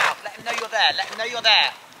 Hold his mouth. Let him know you're there. Let him know you're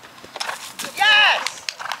there. Yes!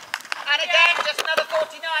 And again, just another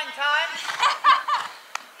 49 times.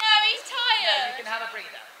 No, he's tired. You can have a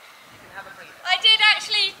breather. You can have a breather. I did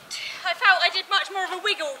actually, I felt I did much more of a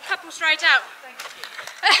wiggle, couple straight out. Thank you.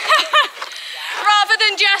 Rather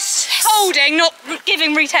than just holding, not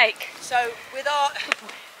giving retake. So with our,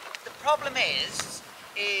 the problem is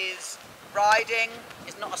riding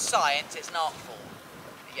is not a science, it's an art form.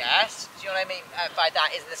 Yes? Do you know what I mean by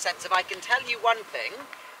that? Is in the sense of I can tell you one thing,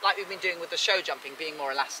 like we've been doing with the show jumping, being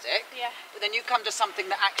more elastic. Yeah. But then you come to something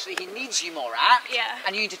that actually he needs you more at. Yeah.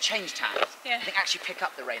 And you need to change tack. Yeah. I think actually pick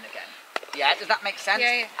up the rein again. Yeah, does that make sense?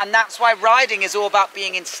 Yeah, yeah. And that's why riding is all about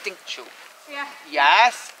being instinctual. Yeah.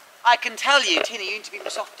 Yes? I can tell you, Tina, you need to be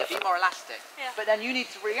softer, be more elastic. Yeah. But then you need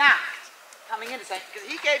to react coming in and saying, because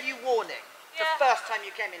he gave you warning the Yeah. first time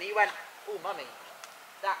you came in. He went, oh, mummy,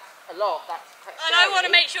 that's a lot, that's quite And I want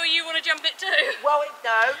to scary." make sure you want to jump it too. Well,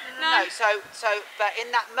 no. No. But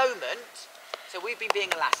in that moment, so we've been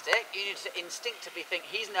being elastic, you need to instinctively think,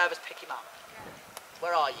 he's nervous, pick him up.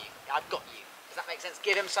 Where are you? I've got you. Does that make sense?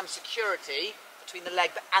 Give him some security between the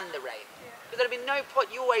leg and the rein. Because there'd be no point,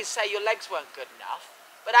 you always say your legs weren't good enough,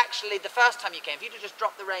 but actually the first time you came, if you'd have just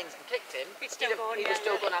dropped the reins and kicked him, He'd still gone, he'd yeah, have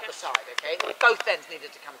still yeah, gone out yeah. the side, okay? Both ends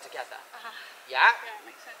needed to come together. Yeah? Yeah, it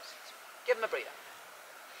makes sense. Give him a breather.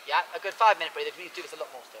 Yeah, a good 5-minute breather. Please do this a lot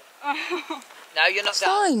more still. No, you're not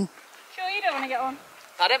done. Fine. Sure you don't want to get on?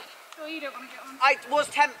 Pardon? Sure you don't want to get on? I was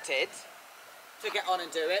tempted to get on and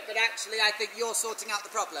do it, but actually I think you're sorting out the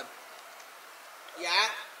problem. Yeah?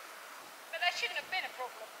 But there shouldn't have been a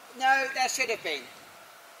problem. No, there should have been.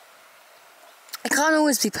 It can't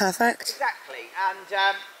always be perfect. Exactly, and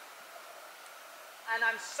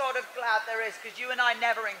I'm sort of glad there is, because you and I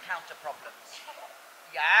never encounter problems.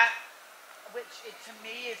 Yeah? Which to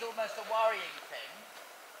me is almost a worrying thing,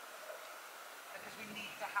 because we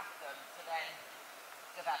need to have them to then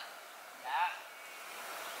develop. Yeah?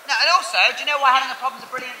 No, and also, do you know why having a problem's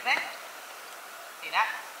a brilliant thing? Tina?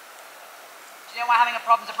 Do you know why having a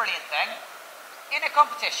problem's a brilliant thing? In a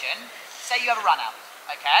competition, say you have a run out,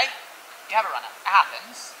 okay? You have a run out, it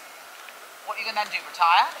happens. What are you going to then do,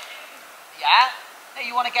 retire? Yeah? No,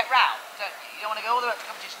 you want to get round, don't you? You don't want to go all the way to the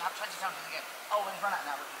competition and have 20 times and go, oh, we've run out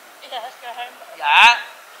now. Yeah, let's go home. Yeah?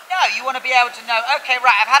 No, you want to be able to know, okay,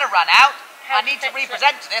 right, I've had a run out, How I need to to fix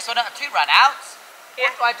represent to this, so I don't have 2 run outs. Yeah.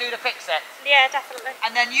 What do I do to fix it? Yeah, definitely.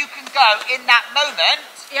 And then you can go in that moment,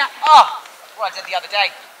 Yeah. oh, what I did the other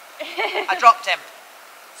day. I dropped him.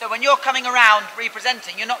 So when you're coming around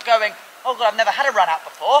representing, you're not going, oh God, I've never had a run out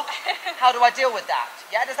before. How do I deal with that?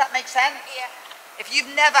 Yeah, does that make sense? Yeah. If you've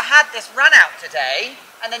never had this run out today,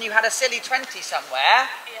 and then you had a silly 20 somewhere,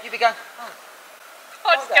 Yeah. you'd be going, oh,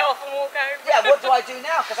 I'll just get off and walk home. yeah, what do I do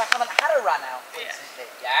now? Because I haven't had a run out recently.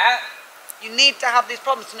 Yeah. You need to have these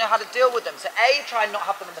problems to know how to deal with them. So A, try and not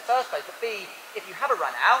have them in the first place, but B, if you have a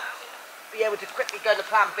run out, be able to quickly go to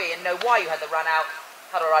plan B and know why you had the run out,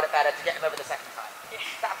 how to ride it better to get him over the second time. Yeah.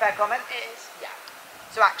 Is that a fair comment? It is. Yeah.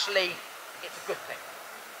 So actually, it's a good thing.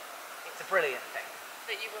 It's a brilliant thing.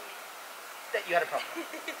 That you had a problem.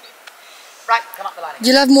 Right, come up the line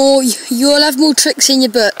again. You'll have more tricks in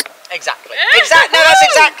your book. Exactly. No, that's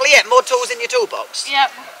exactly it. More tools in your toolbox.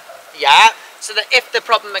 Yep. Yeah. So that if the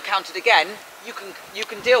problem encountered again, you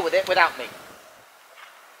can deal with it without me.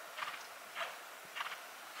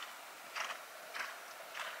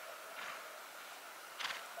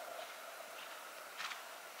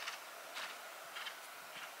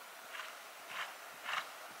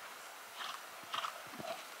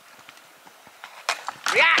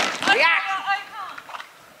 React! I can't.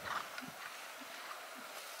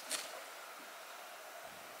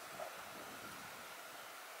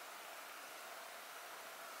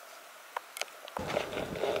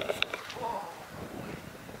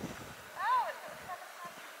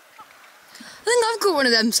 I think I've got one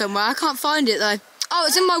of them somewhere. I can't find it though. Oh,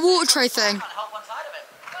 it's in my water tray thing. Can't hold one side of it.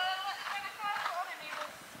 When I first got on him, he was,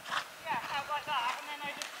 out like that, and then I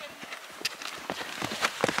just couldn't.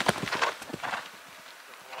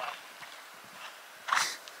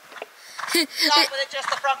 Start with it, just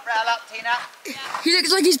the front rail up, Tina. He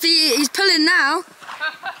looks like he's pulling now.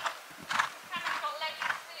 Cameron's got legs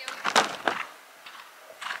of steel.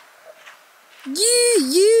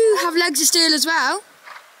 You have legs of steel as well.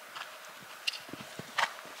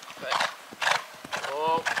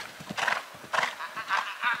 Oh.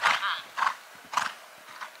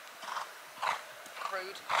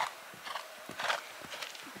 Rude.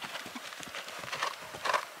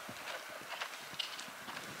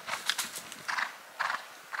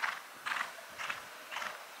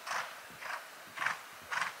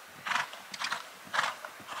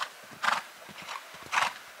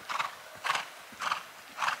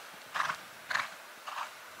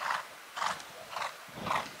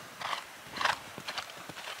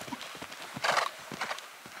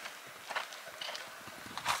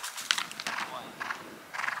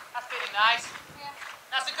 Nice. Yeah.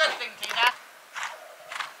 That's a good thing, Tina.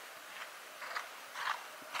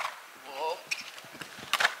 Whoa.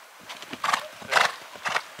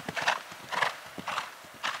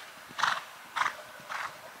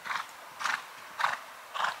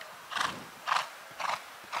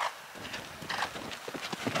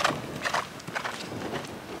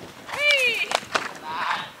 Hey!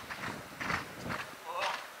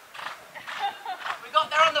 We got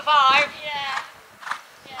there on the 5. Yeah.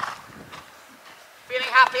 Feeling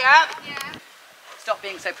happier? Yeah. Stop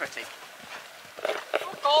being so pretty.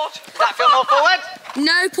 Oh God. Does that feel more forward?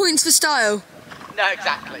 No points for style. No,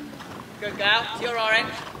 exactly. Good girl. It's your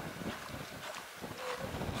orange.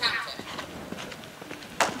 Captain.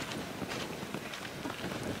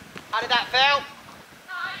 How did that feel?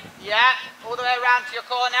 Nice. Yeah. All the way around to your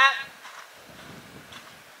corner.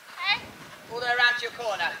 Hey? All the way around to your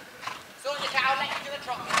corner. Sort your cow, let you do a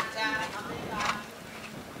trot canter. Come on.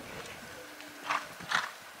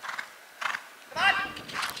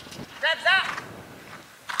 Revs up.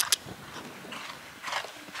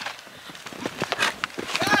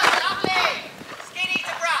 Good, lovely. Skinny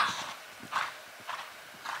to brush.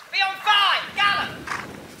 Be on 5, gallop.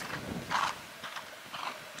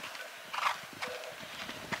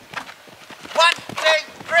 One, 2,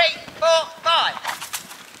 3, 4, 5.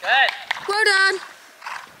 Good. Well done.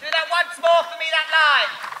 Do that once more for me, that line.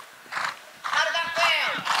 How did that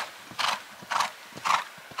feel?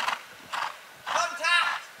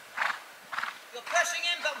 Contact. You're pushing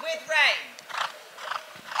in, but with rein.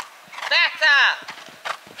 Better.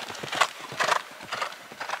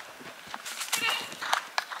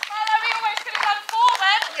 Well, we almost could have done 4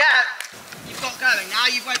 then. Yeah. You've got going now.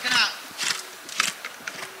 You've woken up.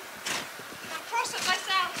 I'm cross at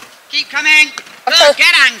myself. Keep coming. Good.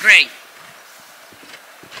 Get angry.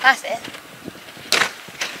 That's it.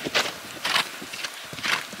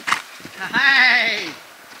 Hey.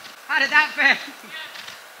 How did that feel?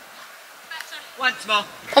 Better. Once more.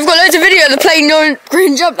 I've got loads of video of the plain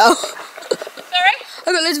green jump now. Sorry?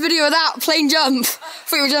 I've got loads of video of that plain jump.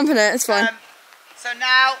 Thought you were jumping it, it's fine. So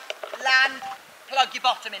now, land, plug your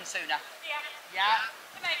bottom in sooner. Yeah. Yeah.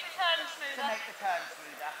 To make the turn To smoother. make the turn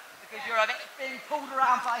smoother. Because you're a bit being pulled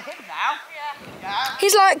around by him now. Yeah. Yeah.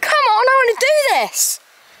 He's like, come on, I want to do this.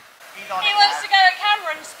 He's on He it wants now. to go at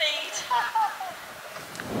Cameron speed.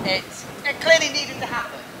 It clearly needed to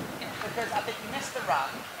happen. Because I think you missed the run.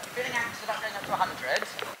 You're feeling anxious about going up to 100.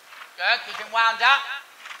 Good, keep him wound up.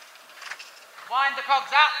 Wind the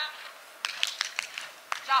cogs up.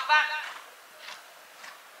 Sharper.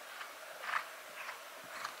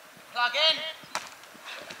 Plug in.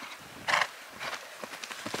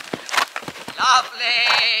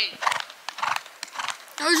 Lovely.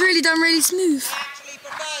 That was really done really smooth. I actually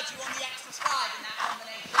preferred you on the extra stride in that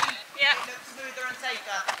combination. Yeah. It looks smoother and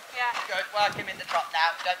safer. Yeah. good. Work him in the trot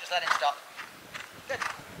now. Don't just let him stop. Good.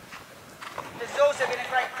 This has also been a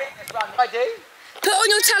great fitness run. I do. Put on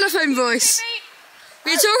your telephone voice.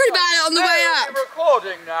 We were talking about it on the way up. We're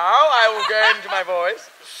recording now. I will go into my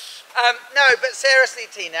voice. No, but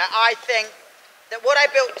seriously, Tina, I think that what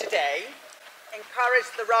I built today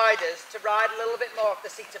encouraged the riders to ride a little bit more off the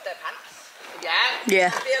seat of their pants. Yeah? Yeah.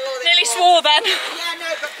 Be a little bit Nearly more, swore then. Yeah, no,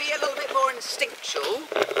 but be a little bit more instinctual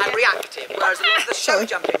and reactive, whereas a lot of the show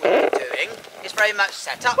jumping we're doing is very much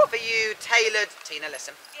set up for you, tailored, Tina,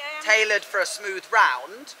 listen, tailored for a smooth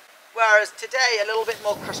round, whereas today a little bit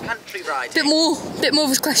more cross-country riding. Bit more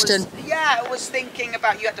of a question. Yeah, I was thinking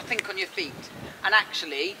about you had to think on your feet, and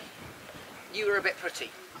actually, you were a bit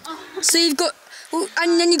pretty. So you've got,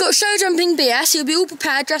 and then you've got show jumping BS, you'll be all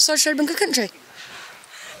prepared, dressed on show jumping country.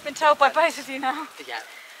 Been told by both of you now. Yeah.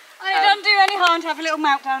 I don't do any harm to have a little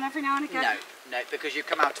meltdown every now and again. No, because you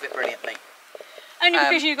come out of it brilliantly. Only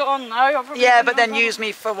because you got on though. Yeah, but then use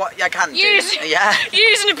me for what I can do. Yeah.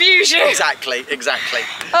 Use and abuse you. Exactly.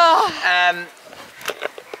 Oh.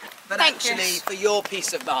 But actually, for your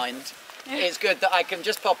peace of mind, it's good that I can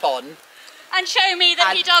just pop on. And show me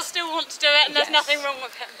that he does still want to do it and there's nothing wrong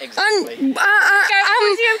with him. Exactly. And, may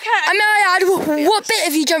I add, what bit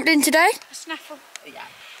have you jumped in today? A snaffle. Yeah.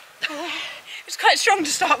 It's quite strong to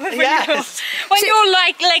start with Yes. when you're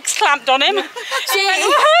like legs clamped on him. See,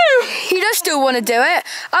 he does still want to do it,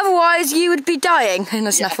 otherwise you would be dying in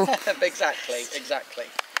a snaffle. Exactly.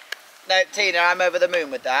 No, Tina, I'm over the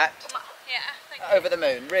moon with that. Yeah, thank you. Over the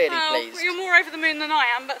moon, really pleased. You're more over the moon than I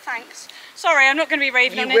am, but thanks. Sorry, I'm not going to be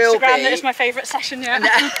raving You on will Instagram be. that it's my favourite session yet.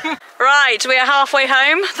 Right, we are halfway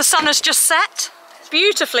home. The sun has just set.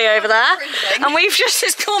 Beautifully over there, and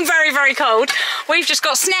it's gone very, very cold. We've just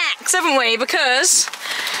got snacks, haven't we? Because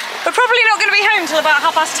we're probably not going to be home till about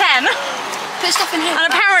 10:30. Put stuff in here. And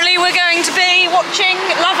apparently we're going to be watching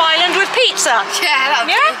Love Island with pizza. Yeah,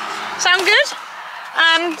 Sound good?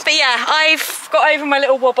 But yeah, I've got over my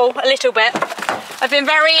little wobble a little bit. I've been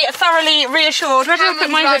very thoroughly reassured. Where did I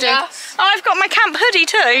put my hoodie? Oh, I've got my camp hoodie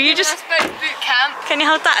too. You just boot camp. Can you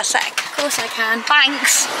hold that a sec? Of course I can.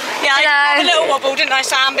 Thanks. Yeah, I had a little wobble, didn't I,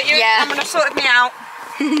 Sam? But you and Cameron have sorted me out.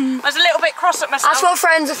 I was a little bit cross at myself. That's what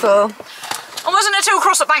friends are for. I wasn't at all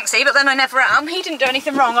cross at Banksy, but then I never am. He didn't do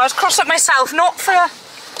anything wrong. I was cross at myself, not for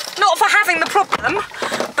having the problem,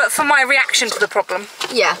 but for my reaction to the problem.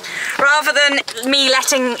 Yeah. Rather than me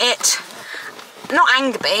letting it not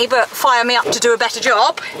anger me, but fire me up to do a better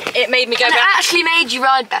job, it made me go And it back. actually made you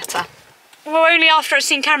ride better. Well, only after I'd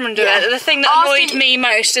seen Cameron do it. The thing that annoyed me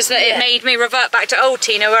most is that it made me revert back to old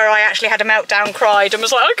Tina, where I actually had a meltdown, cried, and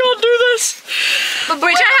was like, I can't do this.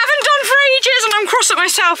 Which I haven't done for ages, and I'm cross at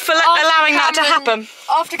myself for allowing that to happen.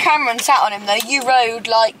 After Cameron sat on him, though, you rode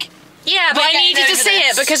like... Yeah, but I needed to see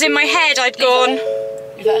it, because in my head I'd gone... Leave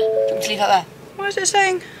that. Do you want me to leave that there? What is it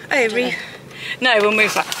saying? Oh, no, we'll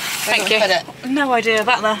move that. Thank you. Put it? No idea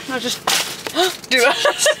about that. I'll just do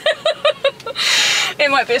it. It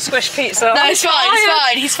might be a squish pizza. No, it's fine. It's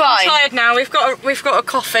fine. He's fine. I'm tired now. We've got a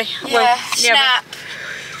coffee. Yeah. Snap.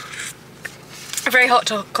 A very hot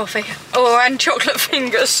coffee. Oh, and chocolate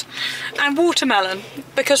fingers and watermelon,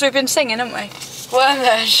 because we've been singing, haven't we?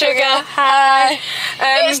 Watermelon, Sugar high.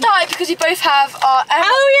 It's tight because we both have our...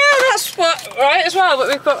 Oh yeah, that's right as well. But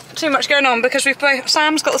we've got too much going on because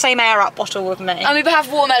Sam's got the same air up bottle with me, and we both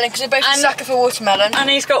have watermelon because we're both a sucker for watermelon. And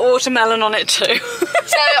he's got watermelon on it too.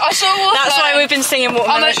 So I saw watermelon. That's why we've been singing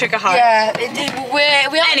watermelon sugar high. Yeah,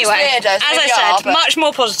 we are anyway, weirdos, as I said, much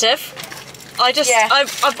more positive. I just,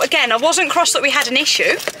 again, I wasn't cross that we had an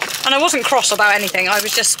issue, and I wasn't cross about anything. I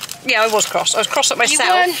was just, I was cross. I was cross at myself.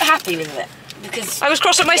 You weren't happy with it. Because I was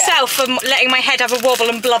cross at myself for letting my head have a wobble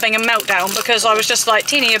and blubbing and meltdown, because I was just like,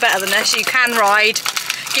 Tina, you're better than this. You can ride.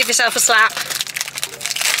 Give yourself a slap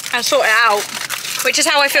and sort it out. Which is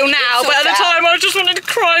how I feel now, but at the time I just wanted to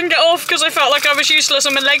cry and get off because I felt like I was useless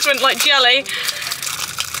and my legs went like jelly.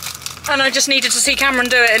 And I just needed to see Cameron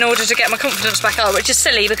do it in order to get my confidence back up, which is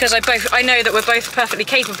silly because I know that we're both perfectly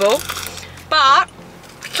capable. But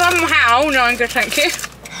somehow, no, I'm good, thank you.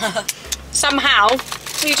 Somehow,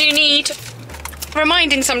 you do need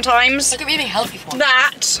reminding sometimes that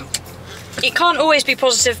it can't always be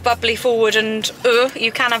positive, bubbly, forward, and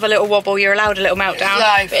you can have a little wobble. You're allowed a little meltdown.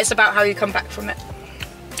 But it's about how you come back from it.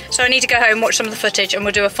 So I need to go home, watch some of the footage, and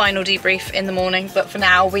we'll do a final debrief in the morning. But for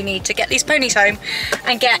now, we need to get these ponies home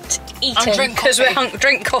and get eating, because we're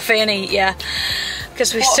drink coffee and eat,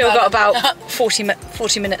 because we've still got about 40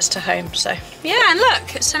 minutes to home. So yeah, and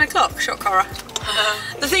look, it's 10 o'clock. Shock horror.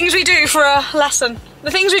 The things we do for a lesson.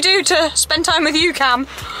 The things we do to spend time with you, Cam.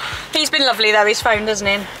 He's been lovely though. He's phoned, hasn't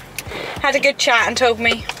he? Had a good chat and told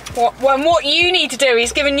me What you need to do,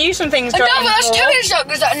 he's given you some things to No, there's 2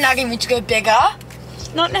 instructors that are nagging me to go bigger.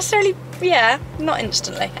 Not necessarily, yeah, not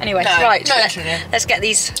instantly. Anyway, No, right, not definitely. let's get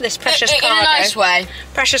this precious cargo. In a nice way.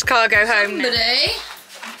 Precious cargo home now. Somebody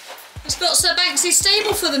has got Sir Banksy's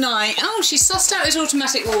stable for the night. Oh, she's sussed out his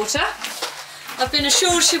automatic water. I've been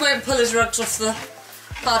assured she won't pull his rugs off the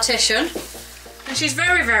partition. And she's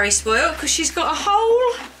very, very spoilt because she's got a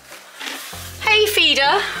whole hay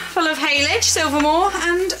feeder full of haylage, Silvermore,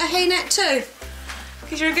 and a hay net too.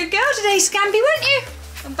 Because you're a good girl today, Scampi, weren't you?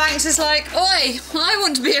 And Banks is like, oi, I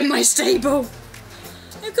want to be in my stable.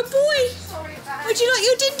 You're a good boy. Would you like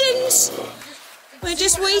your din-dins? We're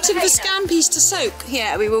just waiting for Scampies to soak.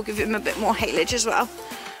 Yeah, we will give him a bit more haylage as well.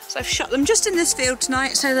 So I've shut them just in this field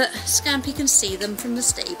tonight so that Scampi can see them from the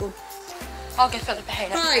stable. I'll go fill the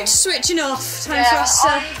hay. Right, switching off. Time for us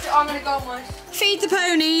I'm gonna go on my... feed the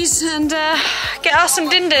ponies and Get us some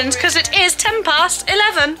din-dins because it is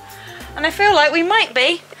 11:10 and I feel like we might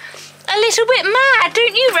be a little bit mad,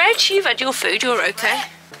 don't you, Reg? You've had your food, you're okay.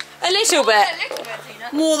 A little bit.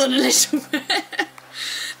 More than a little bit.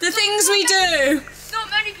 The things we do. Not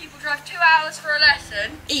many people drive 2 hours for a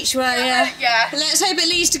lesson. Each way, yeah. Yeah. Let's hope it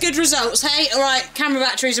leads to good results, hey? Alright, camera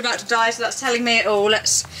battery's about to die, so that's telling me it all.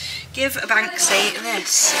 Let's give Banksy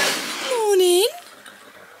this. Morning.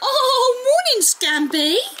 Oh, morning,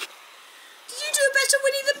 Scampi. Did you do a better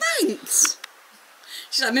Winnie than Banks?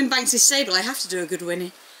 She's like, I'm in Banksy's stable, I have to do a good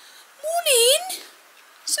Winnie. Morning.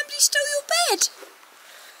 Somebody stole your bed.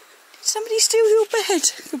 Did somebody steal your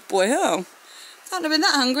bed? Good boy, oh. Can't have been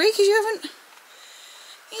that hungry because you haven't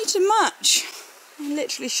eaten much. I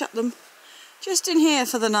literally shut them just in here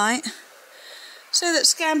for the night so that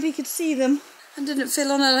Scampi could see them and didn't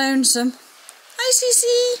feel on her lonesome. Hi,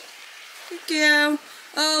 Cece. Good girl.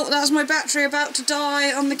 Oh, that's my battery about to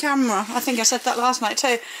die on the camera. I think I said that last night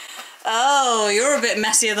too. Oh, you're a bit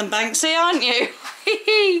messier than Banksy, aren't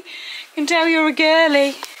you? Can tell you're a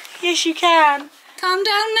girly. Yes, you can. Calm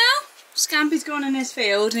down now. Scampi's gone in his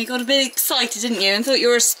field and he got a bit excited, didn't you? And thought you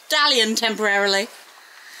were a stallion temporarily.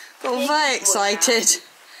 Got very excited.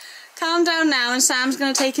 Calm down now and Sam's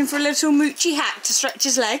going to take him for a little moochy hack to stretch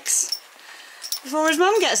his legs. Before his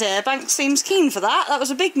mum gets here, Banks seems keen for that. That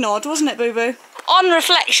was a big nod, wasn't it, Boo-Boo? On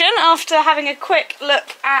reflection, after having a quick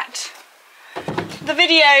look at the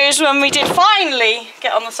videos when we did finally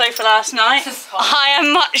get on the sofa last night, I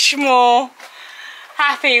am much more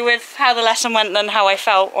happy with how the lesson went than how I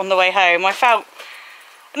felt on the way home. I felt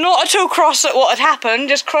not at all cross at what had happened,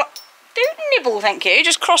 just don't nibble, thank you,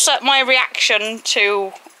 just cross at my reaction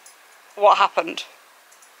to what happened.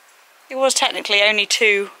 It was technically only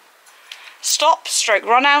 2 stops, stroke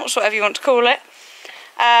run-outs, whatever you want to call it.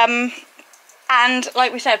 And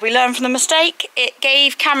like we said, we learned from the mistake. It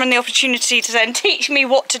gave Cameron the opportunity to then teach me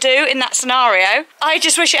what to do in that scenario. I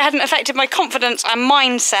just wish it hadn't affected my confidence and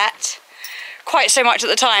mindset quite so much at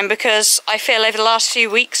the time, because I feel over the last few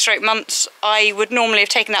weeks, stroke months, I would normally have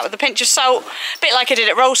taken that with a pinch of salt, a bit like I did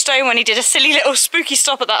at Rollstone when he did a silly little spooky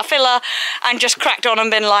stop at that filler and just cracked on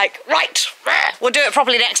and been like, right, we'll do it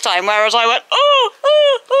properly next time, whereas I went,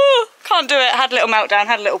 oh, can't do it, had a little meltdown,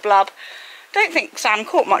 had a little blub. Don't think Sam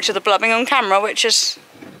caught much of the blubbing on camera, which is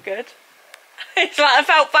good. It's like I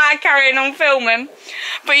felt bad carrying on filming.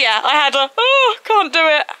 But yeah, I had a, can't do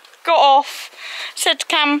it, got off. Said to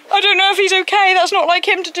Cam, I don't know if he's okay, that's not like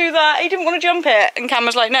him to do that, he didn't want to jump it. And Cam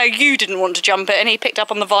was like, no, you didn't want to jump it, and he picked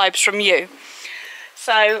up on the vibes from you.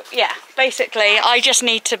 So yeah, basically I just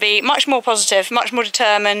need to be much more positive, much more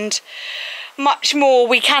determined, much more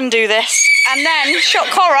we can do this. And then, shock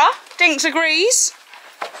horror, Dinks agrees,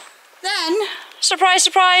 then, surprise,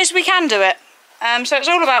 surprise, we can do it. So it's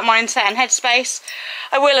all about mindset and headspace.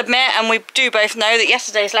 I will admit, and we do both know, that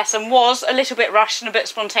yesterday's lesson was a little bit rushed and a bit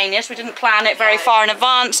spontaneous. We didn't plan it very far in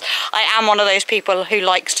advance. I am one of those people who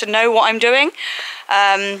likes to know what I'm doing.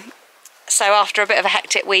 So after a bit of a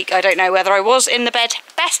hectic week, I don't know whether I was in the best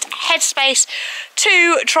headspace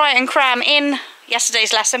to try and cram in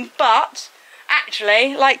yesterday's lesson, but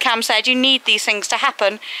actually, like Cam said, you need these things to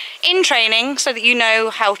happen in training so that you know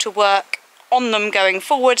how to work on them going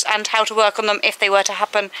forwards and how to work on them if they were to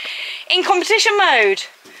happen in competition mode.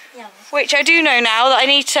 Yeah. Which I do know now that I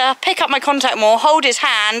need to pick up my contact more, hold his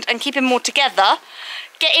hand and keep him more together,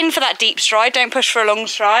 get in for that deep stride, don't push for a long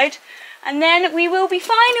stride, and then we will be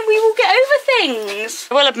fine and we will get over things.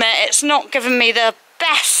 I will admit it's not given me the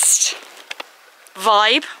best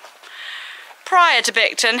vibe prior to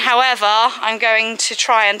Bicton. However, I'm going to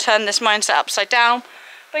try and turn this mindset upside down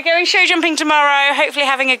by going show jumping tomorrow, hopefully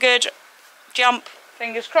having a good jump,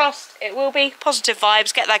 fingers crossed. It will be positive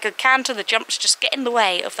vibes, get that good canter, the jumps just get in the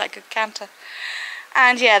way of that good canter.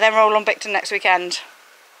 And yeah, then roll on Bicton next weekend.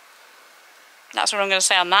 That's what I'm going to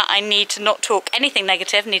say on that. I need to not talk anything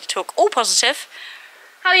negative, need to talk all positive.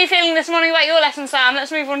 How are you feeling this morning about your lesson, Sam?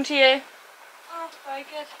 Let's move on to you. Oh, very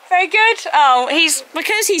good. Very good. Oh,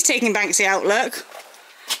 because he's taking Banksy out, look.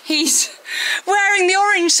 He's wearing the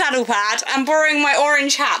orange saddle pad and borrowing my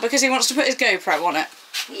orange hat because he wants to put his GoPro on it.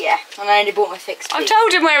 Yeah, and I only bought my fixed I've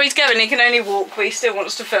told him where he's going, he can only walk, but he still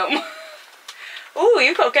wants to film. Oh,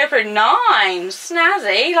 you've got a GoPro 9.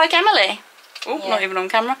 Snazzy, like Emily. Oh, yeah. Not even on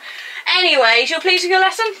camera. Anyways, you're pleased with your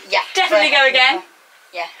lesson? Yeah. Definitely go again.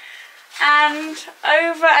 Yeah. And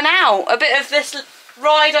over and out. A bit of this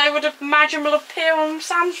ride, I would imagine, will appear on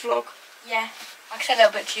Sam's vlog. Yeah. I can send a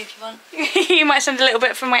little bit to you if you want. You might send a little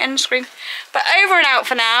bit from my end screen. But over and out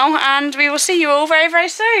for now, and we will see you all very, very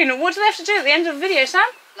soon. What do they have to do at the end of the video, Sam?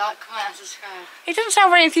 Like, comment and subscribe. He doesn't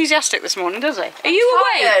sound very enthusiastic this morning, does he? Are you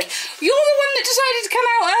awake? You're the one that decided to come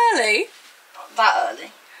out early. Not that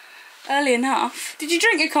early. Early enough. Did you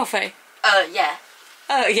drink your coffee? Yeah.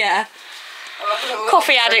 Oh, yeah.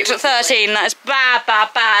 Coffee addict at 13, that is bad,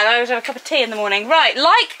 bad, bad. I always have a cup of tea in the morning. Right,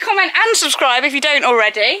 like, comment and subscribe if you don't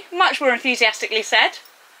already. Much more enthusiastically said.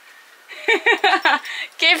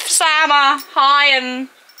 Give Sam a hi and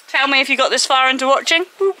tell me if you got this far into watching.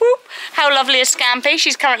 Whoop, whoop. How lovely is Scampi?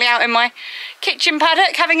 She's currently out in my kitchen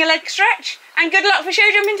paddock having a leg stretch. And good luck for show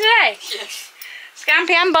jumping today. Yes.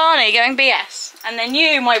 Scampi and Barney going BS. And then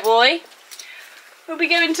you, my boy, will be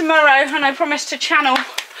going tomorrow, and I promise to channel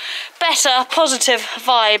better, positive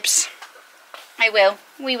vibes. I will.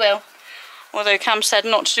 We will. Although Cam said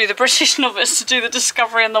not to do the British novice, to do the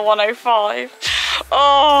Discovery and the 105.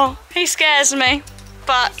 Oh, he scares me.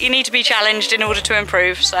 But you need to be challenged in order to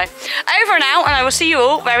improve. So, over and out, and I will see you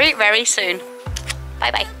all very, very soon.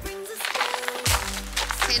 Bye-bye.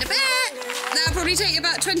 See you in a bit. That'll probably take you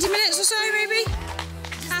about 20 minutes or so, maybe.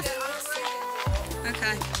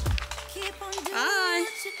 Okay. Bye.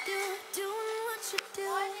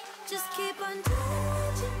 Just keep on